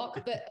 not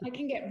dark, but I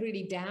can get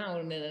really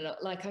down, and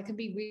I can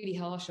be really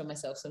harsh on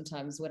myself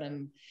sometimes when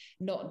I'm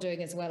not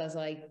doing as well as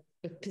I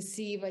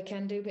perceive I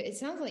can do. But it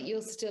sounds like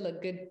you're still a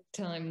good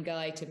time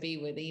guy to be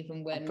with,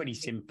 even when... I'm pretty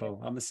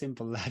simple. I'm a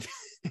simple lad.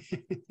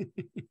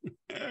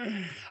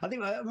 I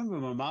remember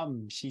my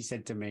mum, she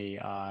said to me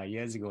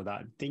years ago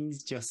that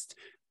things just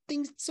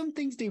some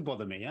things do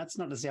bother me. That's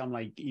not to say I'm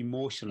like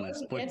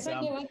emotionless, but yes,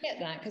 I know, I get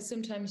that, because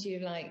sometimes you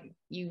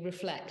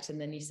reflect and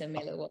then you send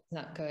me a little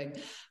WhatsApp going,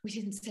 we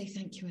didn't say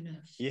thank you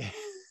enough. Yeah.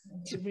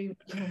 To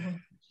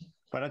re-record.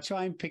 But I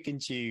try and pick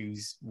and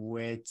choose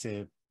where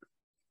to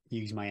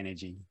use my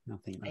energy. I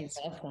think that's...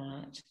 I love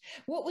that.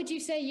 What would you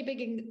say your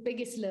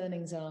biggest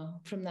learnings are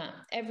from that?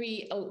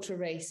 Every ultra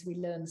race, we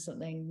learn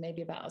something,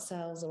 maybe about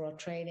ourselves or our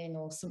training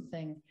or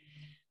something.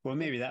 Well,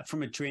 maybe that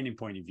from a training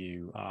point of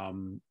view, I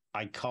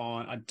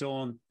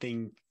don't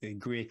think the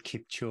great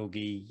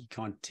Kipchoge, you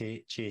can't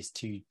chase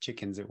two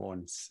chickens at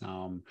once.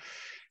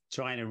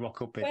 Trying to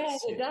rock up it. Where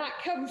did that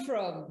come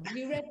from?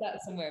 You read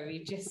that somewhere, or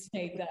you just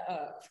made that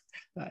up?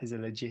 That is a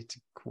legit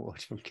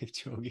quote from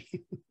Kipchoge.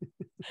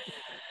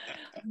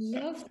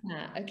 Love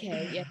that.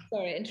 Okay, yeah,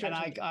 sorry,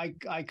 interrupted.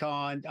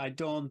 And I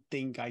don't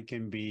think I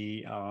can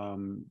be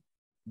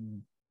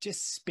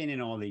just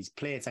spinning all these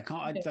plates. I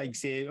can't, like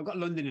say, I've got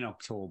London in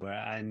October,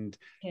 and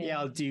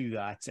yeah, I'll do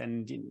that.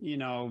 And, you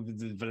know,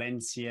 the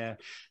Valencia,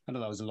 I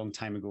know that was a long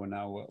time ago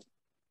now.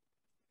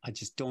 I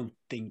just don't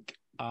think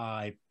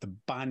the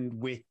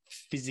bandwidth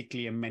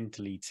physically and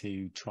mentally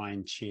to try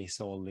and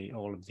chase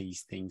all of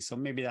these things. So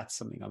maybe that's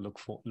something I'll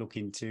look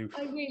into.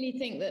 I really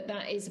think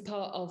that is a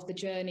part of the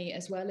journey,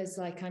 as well as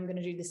like, I'm going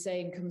to do the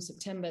same come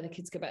September. The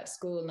kids go back to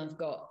school and I've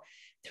got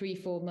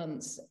 3-4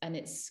 months, and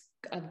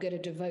I've got to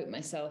devote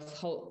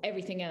myself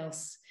everything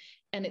else.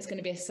 And it's going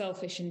to be a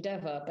selfish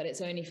endeavor, but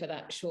it's only for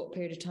that short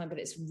period of time. But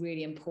it's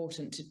really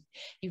important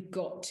you've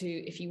got to,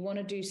 if you want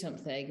to do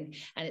something,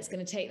 and it's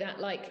going to take that,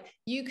 like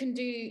you could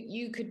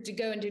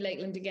go and do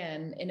Lakeland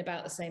again in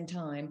about the same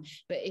time.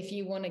 But if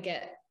you want to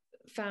get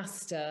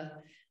faster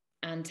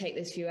and take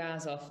those few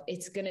hours off,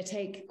 it's going to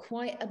take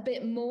quite a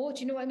bit more.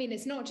 Do you know what I mean?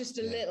 It's not just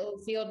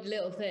the odd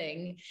little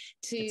thing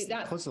it's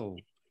that puzzle.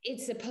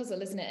 It's a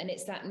puzzle, isn't it? And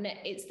it's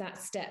that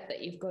step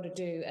that you've got to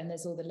do. And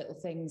there's all the little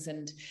things,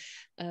 and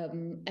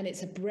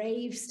it's a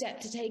brave step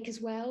to take as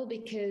well,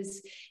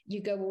 because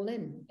you go all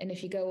in. And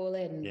if you go all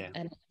in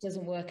and it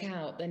doesn't work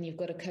out, then you've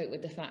got to cope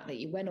with the fact that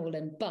you went all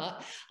in.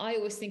 But I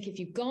always think if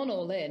you've gone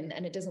all in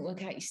and it doesn't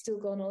work out, you've still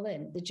gone all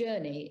in. The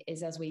journey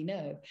is, as we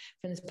know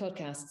from this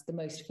podcast, the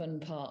most fun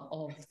part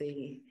of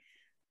the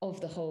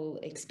whole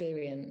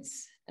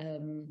experience.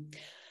 So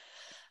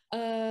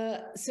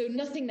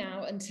nothing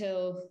now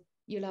until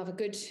you'll have a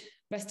good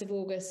rest of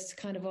August,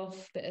 kind of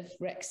off, bit of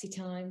Rexy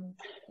time.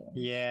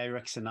 Yeah,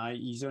 Rex and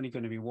he's only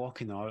going to be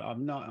walking though.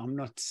 I'm not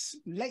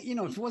like, you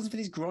know, if it wasn't for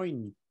this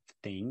groin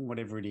thing,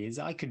 whatever it is,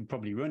 I could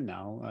probably run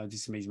now.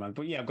 Just amazing, man.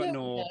 But yeah, I've got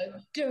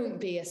don't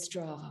be a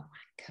Strava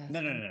wanker.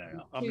 No.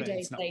 2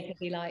 days later,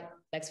 be like,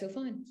 legs feel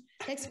fine.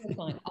 Legs feel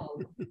fine.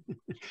 Oh,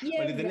 yeah.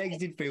 Well, if the legs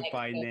did feel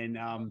fine, then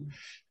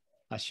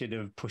I should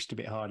have pushed a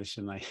bit harder,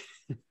 shouldn't I?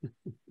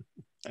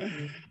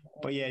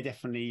 But yeah,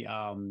 definitely.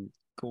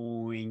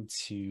 Going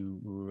to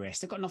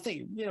rest. I've got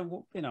nothing,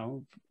 you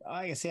know,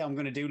 I say I'm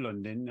going to do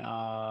London,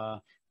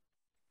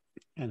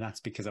 and that's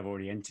because I've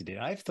already entered it.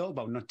 I've thought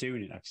about not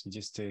doing it actually,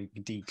 just to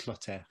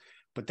declutter,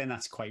 but then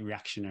that's quite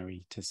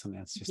reactionary to something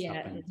that's just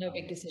happened. No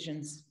big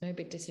decisions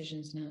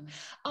now.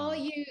 Are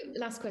you,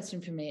 last question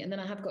for me, and then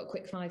I have got a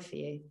quick 5 for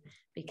you,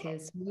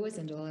 because we always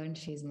end all our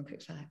interviews on the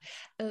quick 5.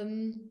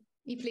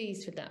 You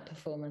pleased with that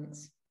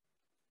performance?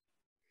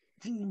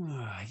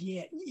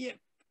 Yeah.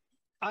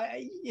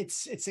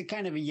 It's a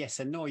kind of a yes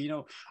and no. You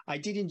know, I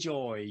did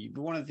enjoy,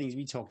 one of the things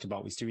we talked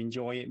about was to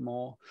enjoy it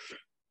more.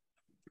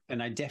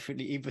 And I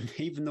definitely,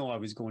 even though I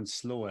was going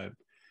slower,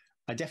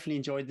 I definitely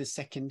enjoyed the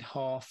second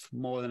half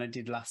more than I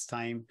did last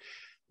time,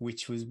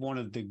 which was one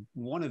of the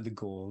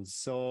goals.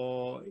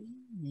 So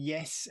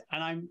yes,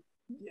 and I'm,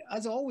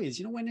 as always,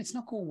 you know, when it's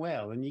not going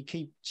well and you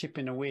keep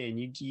chipping away and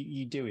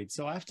you do it.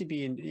 So I have to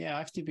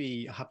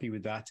be happy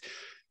with that.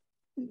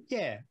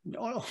 Yeah,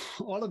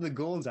 all of the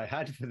goals I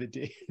had for the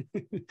day,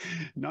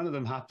 none of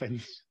them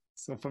happened.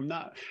 So from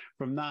that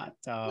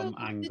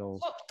angle,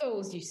 the top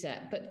goals you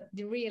set, but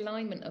the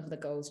realignment of the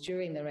goals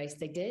during the race,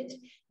 they did.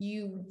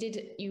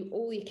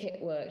 All your kit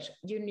worked,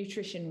 your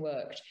nutrition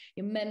worked,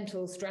 your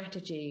mental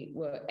strategy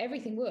worked,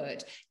 everything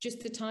worked. Just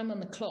the time on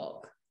the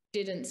clock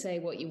didn't say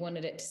what you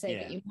wanted it to say,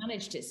 but you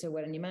managed it so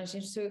well, and you managed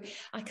it. So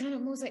I kind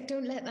of was like,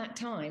 don't let that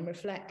time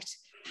reflect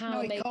how.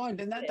 No, it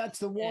can't, and that's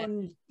the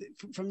one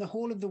from the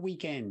whole of the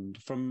weekend,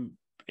 from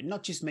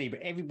not just me but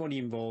everybody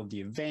involved,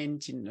 the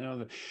event, you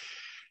know,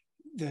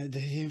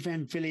 the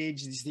event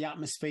village, the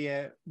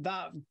atmosphere,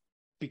 that,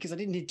 because I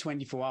didn't hit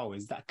 24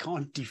 hours, that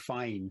can't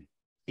define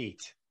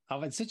it.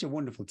 I've had such a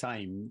wonderful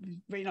time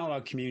in all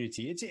our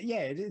community.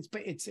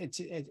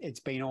 It's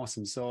been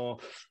awesome. So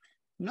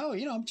no,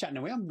 you know, I'm chatting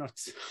away. I'm not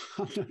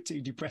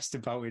too depressed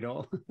about it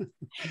all.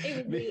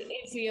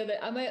 It's the other.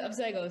 I'm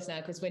saying all this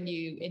now because when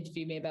you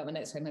interview me about my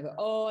next one, I go,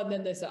 oh, and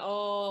then they say,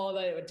 oh,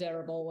 then it was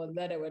terrible, and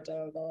then it was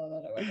terrible, and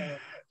then it was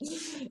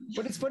terrible.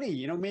 But it's funny,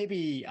 you know,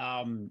 maybe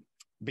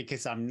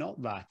because I'm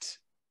not that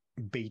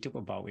beat up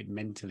about it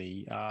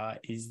mentally.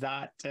 Is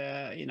that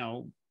you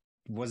know,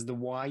 was the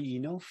why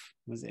enough?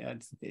 Was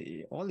it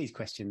all these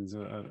questions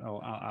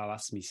I'll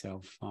ask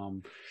myself.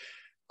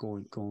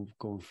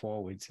 going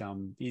forward.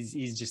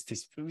 Is just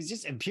this. It was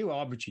just a pure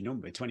arbitrary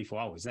number, 24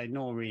 hours. Like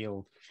no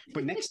real.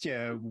 But next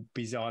year,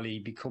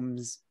 bizarrely,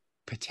 becomes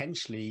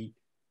potentially,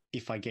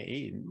 if I get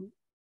in,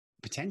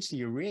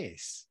 potentially a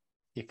race.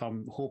 If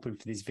I'm hoping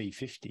for this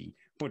V50,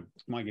 but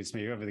my goodness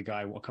me, whoever the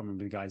guy, I can't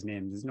remember the guy's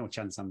name. There's no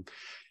chance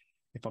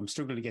if I'm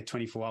struggling to get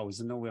 24 hours,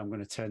 there's no way I'm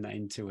going to turn that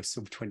into a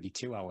sub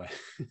 22 hour.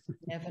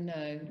 Never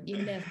know.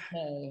 You never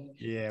know.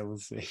 Yeah, we'll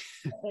see.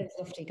 Those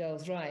lofty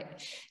goals. Right.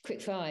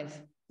 Quick five.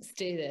 Let's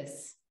do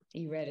this. Are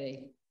you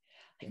ready?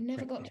 I've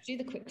never got to do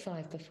the quick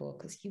five before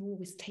because you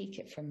always take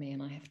it from me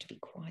and I have to be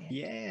quiet.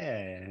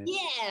 Yeah.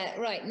 Yeah.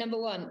 Right. Number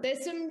one.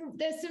 There's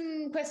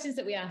some questions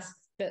that we ask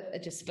that are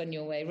just spun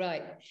your way.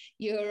 Right.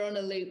 You're on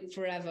a loop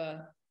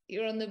forever.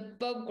 You're on the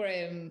Bob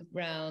Graham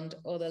round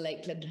or the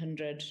Lakeland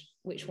 100.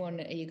 Which one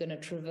are you going to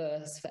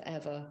traverse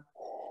forever?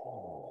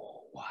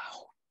 Oh,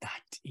 wow.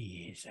 That's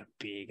a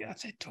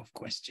tough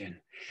question.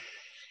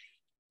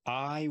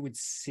 I would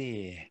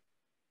say,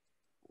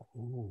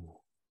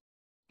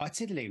 I'd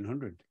say the Lakeland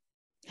 100.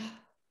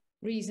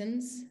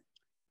 Reasons?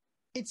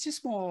 It's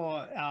just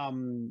more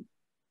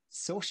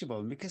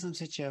sociable, and because I'm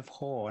such a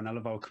whore and I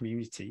love our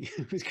community.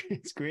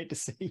 It's great to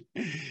see.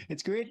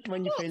 It's great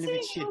when you feel a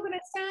bit shit. You're going to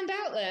stand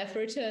out there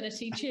for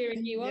eternity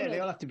cheering you on. Yeah,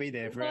 they all have to be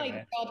there forever.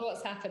 My God,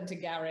 what's happened to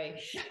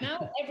Gary?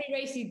 Now every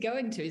race he's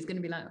going to, he's going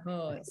to be like,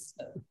 oh, it's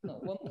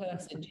not one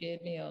person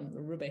cheered me on.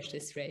 Rubbish,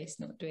 this race,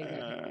 not doing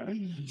that.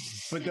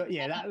 But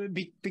that would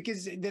be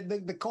because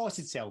the course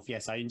itself,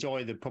 yes, I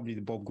enjoy probably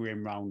the Bob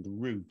Graham round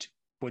route,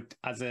 but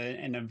as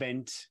an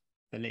event,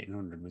 the Lakeland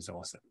 100 was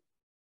awesome.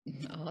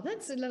 Oh,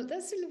 that's so lovely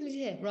to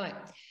hear. Right.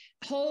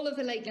 Whole of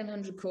the Lakeland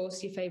 100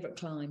 course, your favourite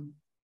climb?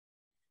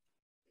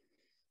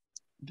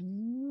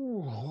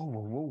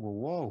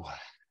 Whoa.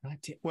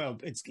 Well,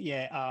 it's,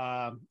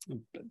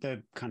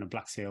 the kind of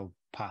Black Sail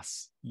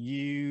Pass.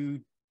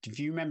 If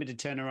you remember to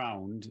turn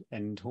around,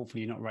 and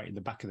hopefully you're not right at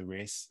the back of the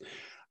race,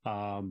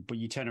 but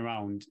you turn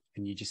around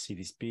and you just see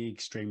this big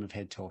stream of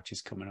head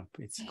torches coming up.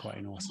 It's quite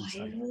an awesome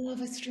sight. I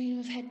love a stream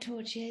of head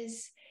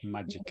torches.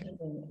 Magic.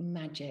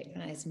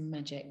 That is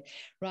magic.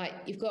 Right,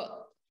 you've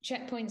got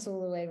checkpoints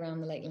all the way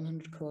around the Lakeland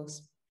 100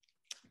 course,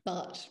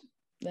 but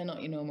they're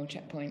not your normal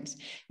checkpoints.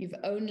 You've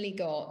only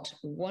got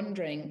one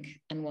drink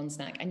and one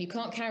snack, and you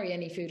can't carry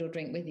any food or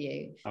drink with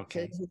you.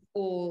 Okay. So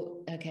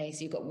so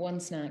you've got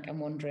one snack and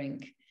one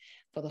drink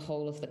for the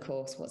whole of the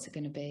course. What's it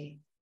going to be?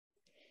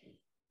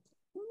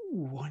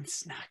 One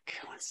snack.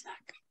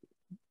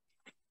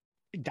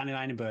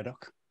 Dandelion and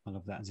burdock. I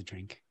love that as a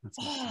drink.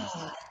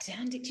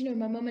 Dandy. Do you know,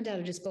 my mum and dad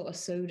have just bought a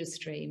soda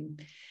stream.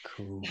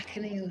 Cool. Back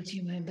in the old, do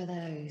you remember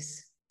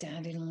those?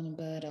 Dandelion and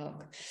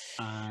burdock.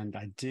 And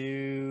I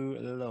do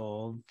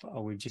love,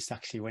 we just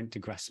actually went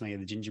to Grasmere,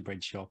 the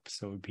gingerbread shop,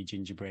 so it would be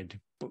gingerbread,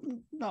 but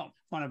not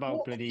one about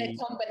what bloody... a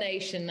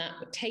combination, that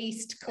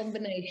taste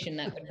combination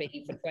that would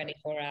be for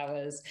 24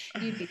 hours.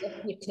 You'd be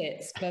up your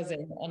tits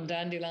buzzing on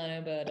dandelion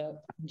and burdock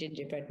and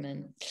gingerbread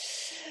men.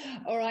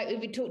 All right,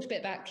 we've talked a bit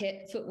about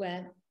kit,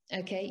 footwear.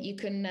 Okay, you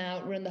can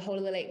now run the whole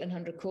of the Lakeland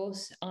 100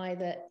 course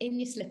either in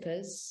your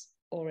slippers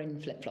or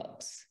in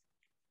flip-flops.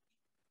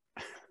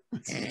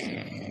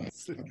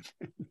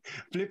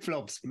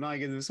 Flip-flops. My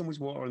God, there was so much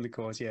water on the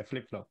course. Yeah,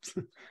 flip-flops.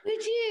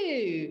 Would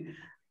you?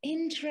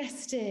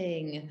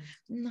 Interesting.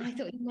 I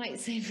thought you might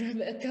say for a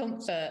bit of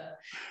comfort.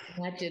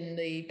 Imagine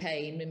the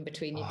pain in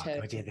between your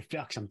toes. God, yeah, the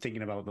flip. I'm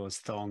thinking about those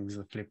thongs,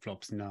 the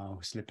flip-flops. No,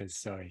 slippers.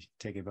 Sorry,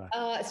 take it back.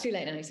 It's too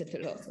late now. You said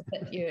flip-flops.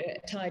 You're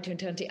tied to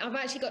eternity. I've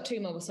actually got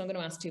two more, so I'm going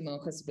to ask two more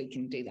because we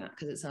can do that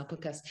because it's our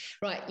podcast.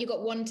 Right, you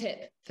got one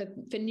tip for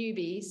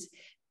newbies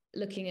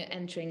looking at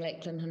entering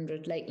Lakeland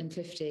 100, Lakeland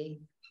 50.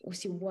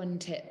 What's your one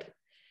tip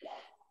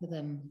for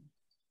them?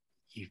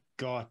 You've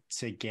got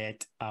to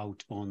get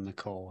out on the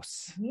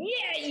course.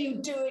 Yeah,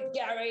 you do it,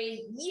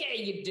 Gary. Yeah,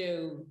 you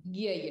do.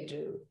 Yeah, you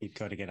do. You've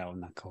got to get out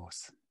on that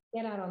course.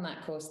 Get out on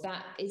that course.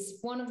 That is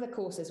one of the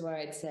courses where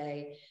I'd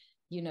say,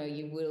 you know,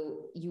 you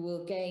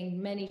will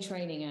gain many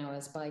training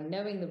hours by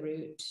knowing the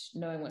route,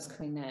 knowing what's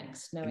coming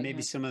next, knowing and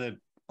maybe some of the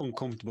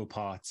uncomfortable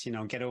parts, you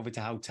know, get over to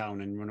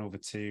Howtown and run over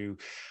to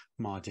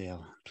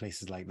Mardale,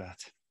 places like that.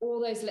 All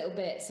those little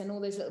bits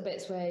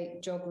where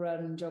jog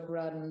run,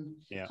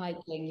 yeah.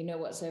 hiking, you know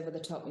what's over the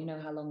top, you know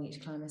how long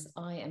each climb is.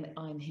 I'm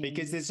here.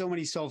 Because there's so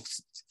many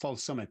false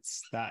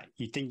summits that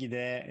you think you're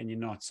there and you're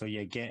not. So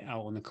yeah, get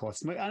out on the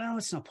course. I know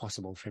it's not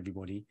possible for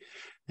everybody.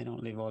 They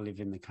don't all live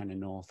in the kind of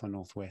north or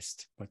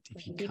northwest. But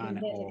if you can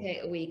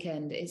dedicate a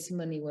weekend, it's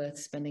money worth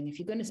spending. If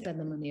you're going to spend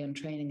the money on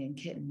training and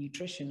kit and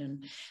nutrition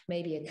and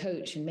maybe a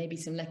coach and maybe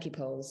some lecky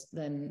poles,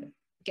 then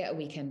get a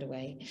weekend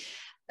away.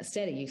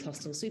 Stay at a youth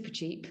hostel, super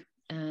cheap.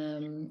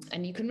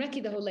 And you can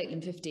recce the whole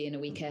Lakeland 50 in a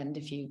weekend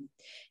if you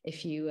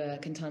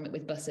can time it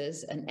with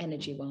buses and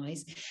energy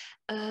wise.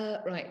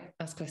 Right,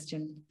 last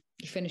question.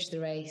 You finished the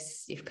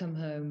race, you've come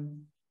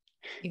home,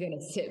 you're going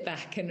to sit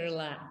back and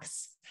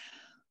relax.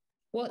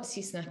 What's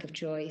your snack of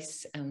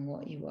choice and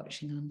what are you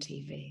watching on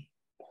TV?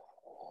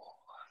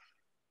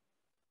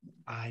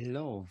 I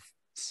love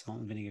salt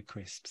and vinegar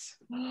crisps.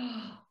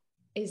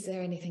 Is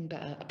there anything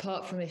better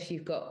apart from if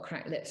you've got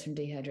cracked lips from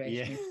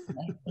dehydration?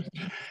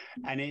 Yeah.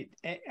 And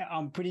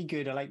I'm pretty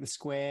good. I like the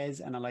squares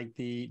and I like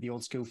the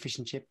old school fish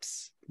and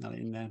chips. Not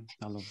in there.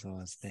 I love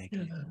those. They're So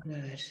good.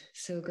 good.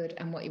 So good.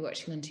 And what are you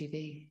watching on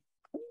TV?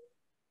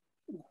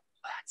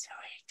 That's a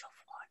really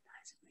tough one.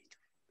 That's a really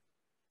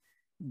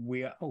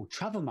tough one.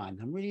 Travel Man.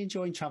 I'm really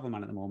enjoying Travel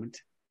Man at the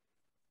moment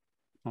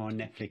on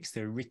Netflix.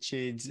 The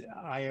Richard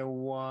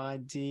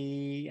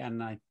Ayoade,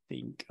 and I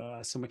think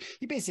somewhere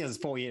he basically has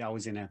 48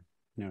 hours in a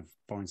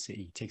foreign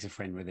city. He takes a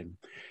friend with him.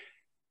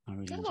 I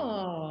really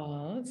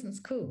enjoy that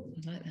sounds cool.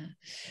 I like that.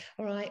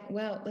 All right.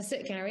 Well, that's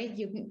it, Gary.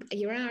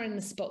 Your hour in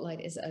the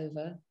spotlight is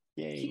over.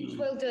 Yay. Huge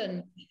well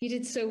done. You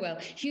did so well.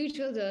 Huge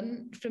well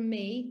done from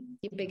me,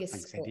 your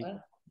biggest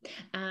supporter,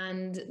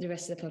 and the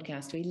rest of the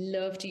podcast. We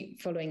loved you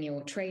following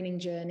your training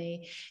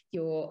journey,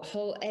 your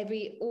whole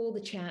all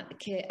the chat.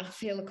 I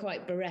feel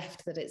quite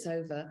bereft that it's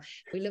over.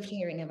 We loved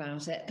hearing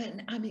about it, but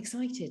I'm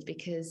excited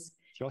because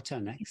it's your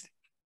turn next.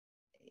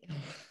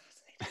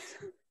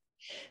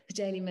 The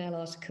Daily Mail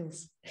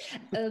articles.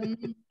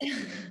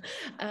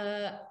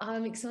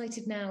 I'm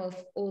excited now of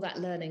all that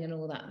learning and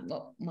all that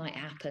what might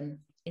happen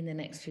in the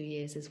next few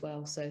years as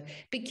well. So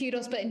big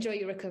kudos, but enjoy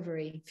your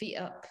recovery. Feet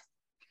up.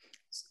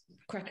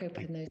 Crack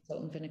open those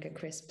salt and vinegar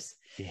crisps.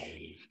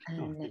 Yay.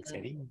 And, thanks,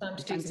 Eddie.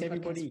 Thanks,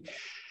 everybody.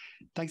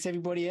 Thanks,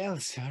 everybody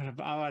else. I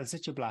had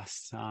such a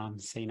blast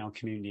seeing our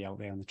community out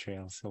there on the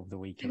trails over the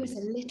weekend. I was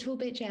a little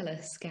bit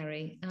jealous,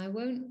 Gary. I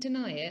won't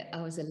deny it.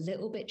 I was a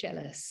little bit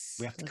jealous.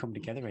 We have to come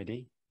together,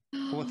 Eddie.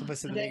 Both of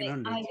us at the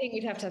Lakeland. I think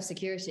we'd have to have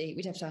security.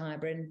 We'd have to hire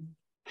Bryn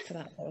for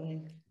that sort of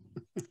thing.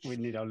 We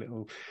need our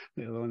little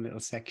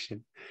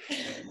section.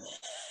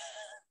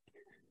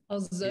 Our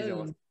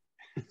zone.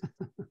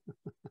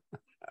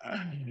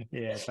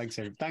 Yeah, thanks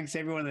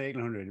everyone at the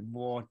 800.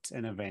 What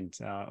an event.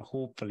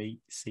 Hopefully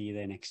see you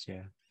there next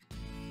year.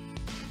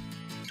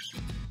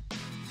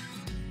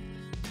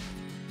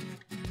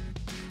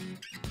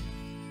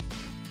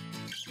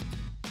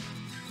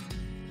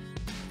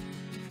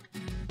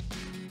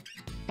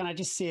 Can I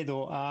just say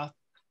though, I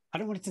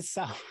don't want it to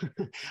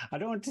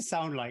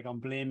sound like I'm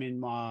blaming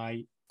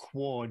my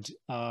my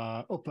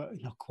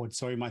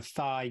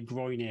thigh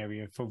groin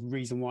area for the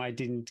reason why I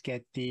didn't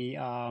get the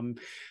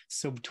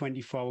sub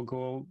 24-hour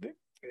goal.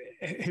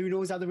 Who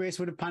knows how the race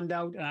would have panned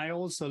out? And I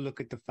also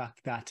look at the fact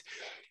that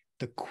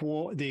the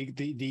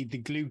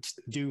glute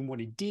doing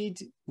what it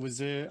did was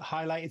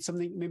highlighted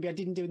something maybe I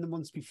didn't do in the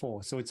months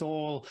before. So it's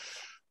all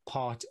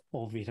part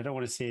of it. I don't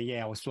want to say,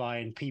 I was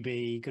flying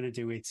PB, going to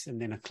do it,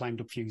 and then I climbed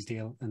up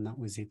Fusedale and that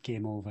was it,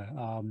 game over.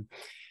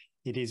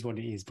 It is what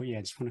it is, but I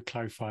just want to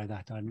clarify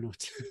that I'm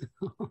not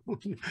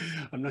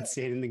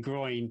saying the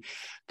groin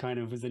kind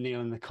of was the nail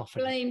in the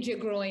coffin. Blamed your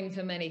groin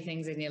for many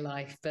things in your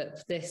life,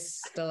 but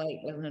this still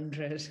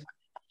 100.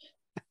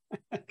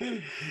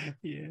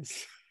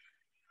 Yes.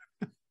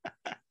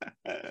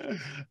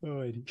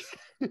 Alrighty.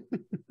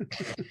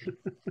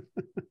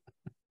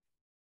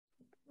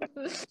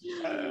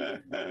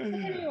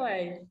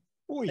 Anyway,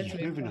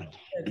 moving on.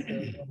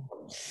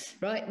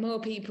 Right, more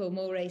people,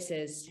 more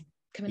races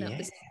coming up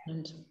this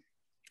weekend.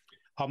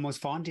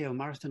 Almost Farndale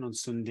Marathon on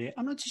Sunday.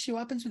 I'm not too sure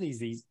what happens with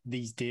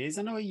these days.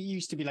 I know it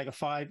used to be like a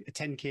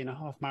 10K and a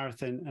half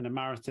marathon and a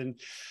marathon.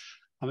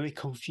 I'm a bit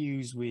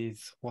confused with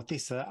what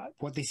this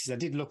is. I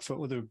did look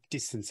for other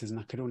distances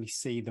and I could only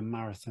see the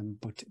marathon,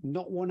 but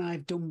not one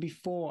I've done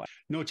before.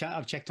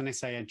 I've checked on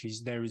SA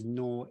entries. There is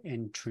no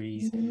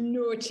entries.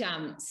 No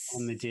chance.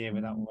 On the day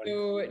with that one.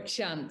 No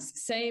chance.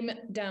 Same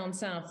down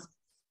south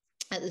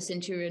at the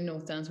Centurion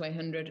North Downs Way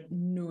 100.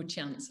 No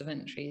chance of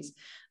entries.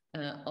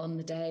 On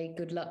the day.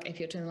 Good luck if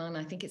you're doing the line.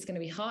 I think it's going to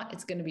be hot.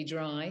 It's going to be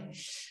dry. At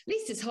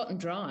least it's hot and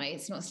dry.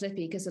 It's not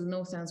slippy because the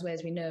North Downs Way,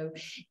 as we know,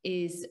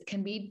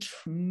 can be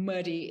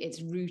muddy.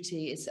 It's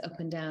rooty. It's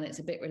up and down. It's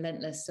a bit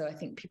relentless. So I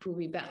think people will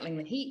be battling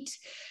the heat,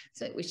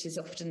 which is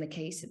often the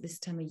case at this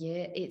time of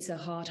year. It's a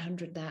hard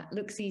 100 that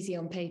looks easy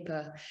on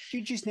paper.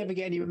 You just never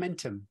get any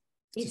momentum.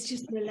 It's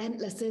just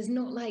relentless. There's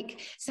not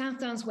like South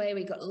Downs Way.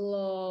 We got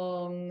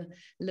long,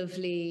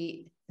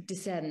 lovely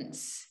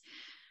descents.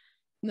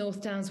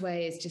 North Downs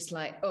Way is just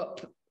like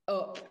up,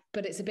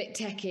 but it's a bit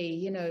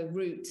techie,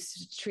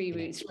 roots, tree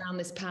roots, round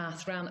this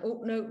path, round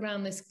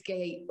this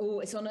gate.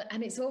 It's on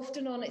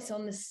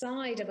the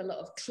side of a lot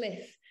of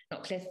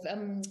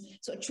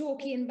sort of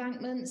chalky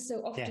embankments.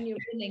 So often you're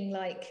running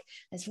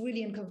it's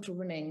really uncomfortable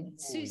running.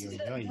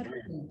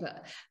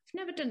 But I've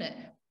never done it.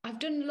 I've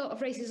done a lot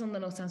of races on the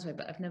North Downs Way,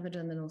 but I've never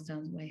done the North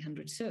Downs Way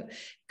 100. So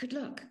good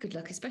luck,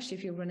 especially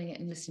if you're running it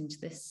and listening to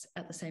this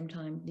at the same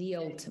time. The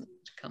ultimate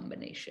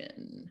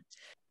combination.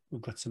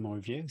 We've got some more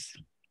reviews.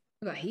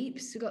 We've got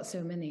heaps. We've got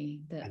so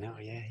many. I know,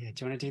 yeah. Do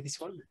you want to do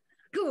this one?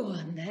 Go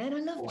on then. I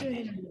love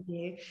doing it with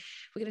you.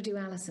 We're going to do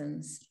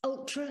Alison's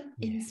Ultra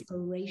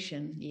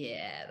Inspiration.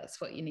 Yeah, that's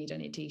what you need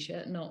on your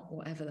T-shirt, not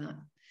whatever that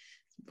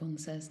one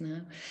says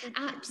now.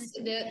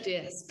 Absolutely,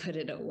 yes, put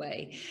it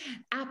away.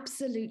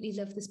 Absolutely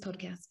love this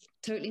podcast.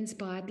 totally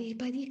inspired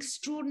by the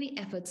extraordinary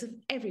efforts of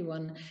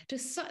everyone to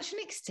such an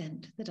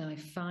extent that I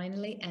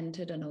finally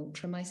entered an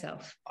ultra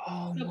myself.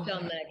 Oh, Job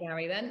done there,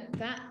 Gary, then.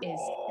 That is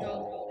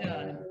job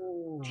done.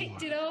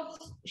 Ticked it off.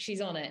 She's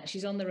on it.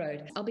 She's on the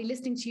road. I'll be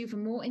listening to you for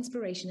more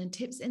inspiration and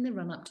tips in the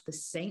run-up to the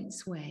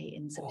Saints Way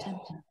in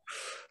September.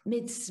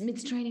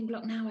 Mid's training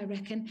block now, I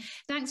reckon.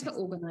 Thanks for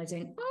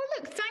organising. Oh,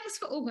 look, thanks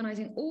for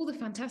organising all the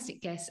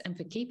fantastic guests and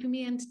for keeping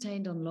me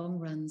entertained on long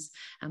runs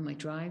and my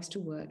drives to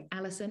work.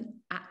 Alison,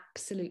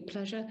 absolute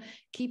pleasure.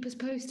 Keep us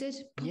posted.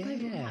 Pop over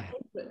on my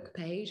Facebook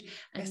page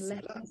and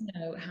let us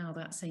know how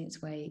that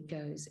Saints Way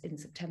goes in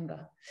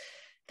September.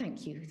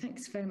 Thank you.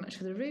 Thanks very much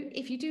for the route.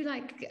 If you do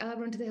like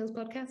Run to the Hills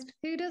podcast,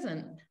 who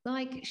doesn't?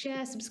 Like,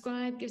 share,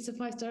 subscribe, give us a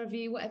 5-star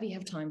review, whatever you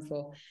have time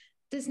for.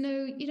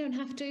 You don't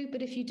have to,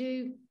 but if you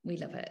do, we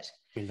love it.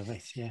 We love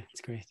it. Yeah,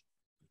 it's great.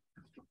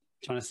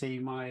 Trying to see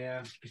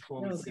my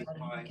before we see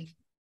my.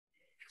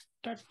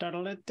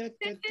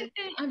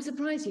 I'm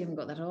surprised you haven't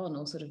got that on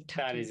or sort of.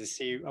 That is a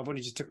see. I've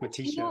only just took my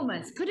t-shirt.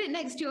 Enormous. Put it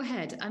next to your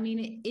head. I mean,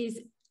 it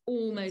is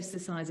almost the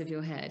size of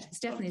your head. It's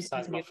definitely the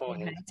size of your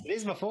forehead. It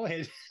is my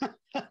forehead.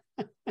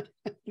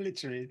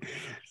 Literally.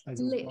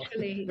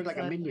 Look like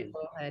a minion.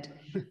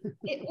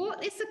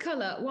 What is the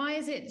colour? Why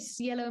is it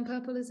yellow and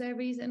purple? Is there a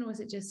reason, or is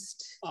it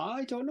just?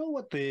 I don't know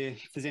if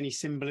there's any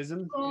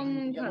symbolism.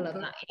 Strong colour,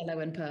 that yellow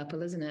and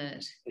purple, isn't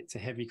it? It's a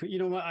heavy. You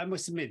know what? I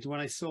must admit,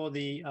 when I saw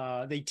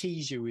they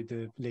tease you with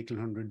the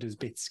Lakeland 100, there's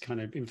bits kind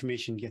of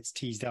information gets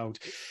teased out.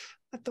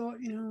 I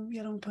thought,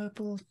 yellow and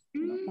purple,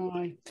 not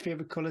my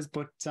favourite colours,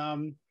 but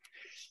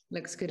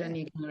looks good on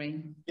you,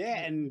 Gary.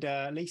 Yeah, and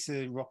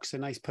Lisa rocks a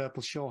nice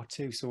purple short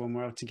too. So when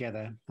we're out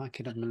together, I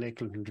could have my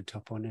Lakeland 100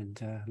 top on, and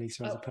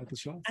Lisa has a purple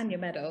short. And your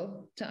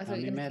medal. I thought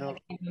you were going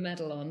to keep a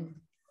medal on.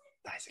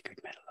 That's a good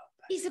medal.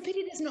 It's a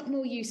pity there's not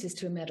more uses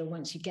to a medal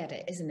once you get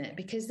it, isn't it?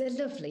 Because they're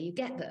lovely. You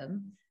get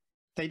them.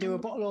 They do a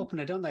bottle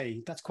opener, don't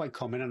they? That's quite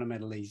common on a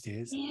medal these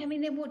days. Yeah, I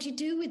mean, then what do you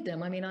do with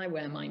them? I mean, I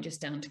wear mine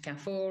just down to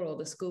Carrefour or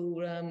the school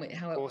room.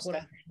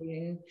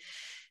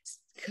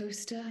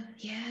 Coaster,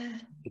 yeah.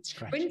 It's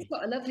scratchy. Bryn's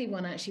got a lovely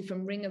one actually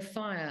from Ring of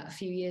Fire a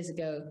few years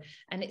ago,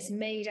 and it's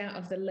made out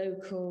of the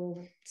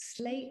local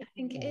slate, I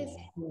think it is.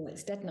 Oh,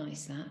 it's dead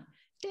nice, that.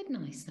 Dead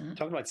nice, that.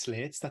 Talking about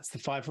slates, that's the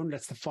 500.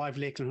 That's the 5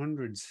 Lakeland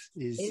 100s.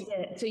 Is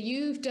it? So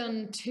you've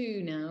done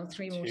 2 now,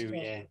 3 more. 2,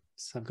 yeah.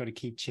 So I've got to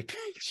keep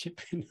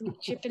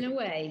chipping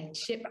away.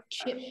 Chip.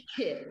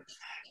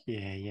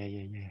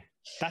 Yeah.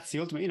 That's the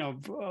ultimate,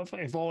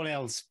 if all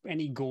else,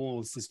 any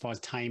goals as far as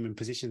time and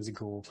positions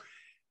go,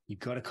 you've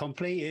got to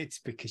complete it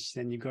because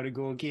then you've got to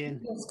go again.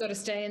 You just got to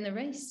stay in the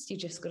race. You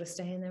just got to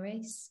stay in the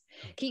race.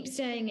 Keep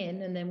staying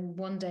in, and then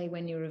one day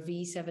when you're a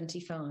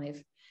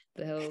V75,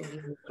 they'll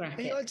crack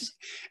it.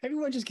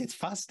 Everyone just gets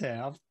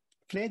faster. I've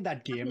played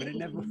that game and it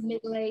never...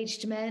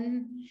 Middle-aged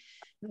men,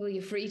 all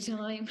your free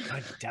time.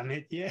 God damn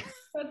it, yeah.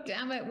 God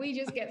damn it, we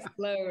just get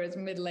slower as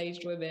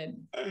middle-aged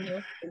women.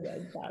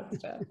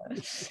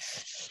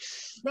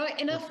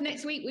 Right, enough.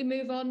 Next week we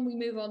move on.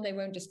 They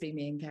won't just be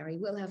me and Gary.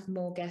 We'll have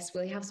more guests.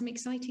 We'll have some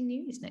exciting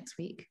news next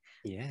week.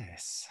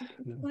 Yes.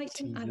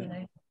 Exciting? I don't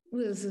know.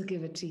 We'll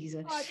give a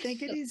teaser. I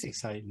think it is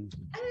exciting.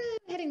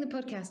 Heading the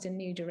podcast in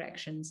new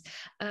directions.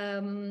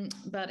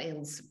 But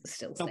it'll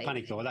still Don't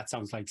panic though. That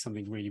sounds like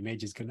something really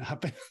major is going to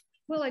happen.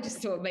 Well, I just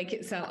thought make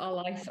it sound our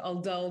life,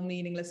 our dull,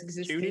 meanerless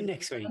existence. Tune in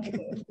next week.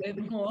 A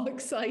bit more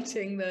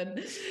exciting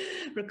than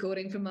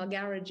recording from our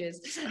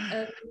garages.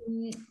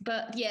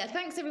 But yeah,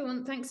 thanks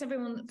everyone. Thanks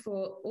everyone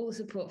for all the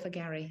support for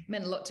Gary.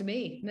 Meant a lot to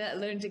me, let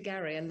alone to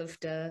Gary. I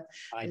loved.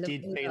 I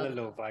did feel the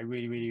love. I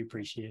really, really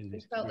appreciated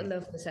it. Felt the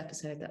love this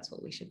episode. That's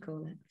what we should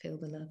call it. Feel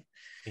the love.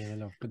 Feel the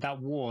love. But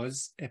that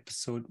was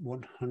episode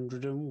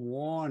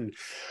 101.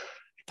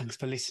 Thanks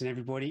for listening,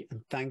 everybody.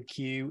 And thank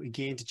you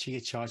again to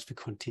Chia Charge for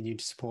continuing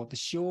to support the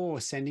show,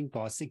 sending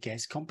bars to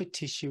guests,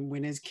 competition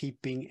winners,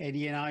 keeping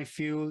Eddie and I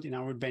fueled in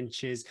our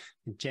adventures,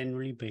 and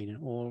generally being an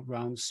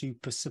all-round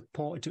super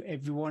supporter to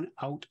everyone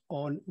out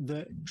on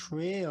the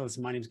trails.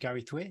 My name's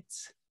Gary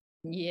Thwaites.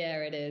 Yeah,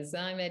 it is.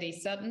 I'm Eddie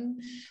Sutton.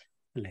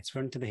 Let's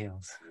run to the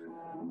hills.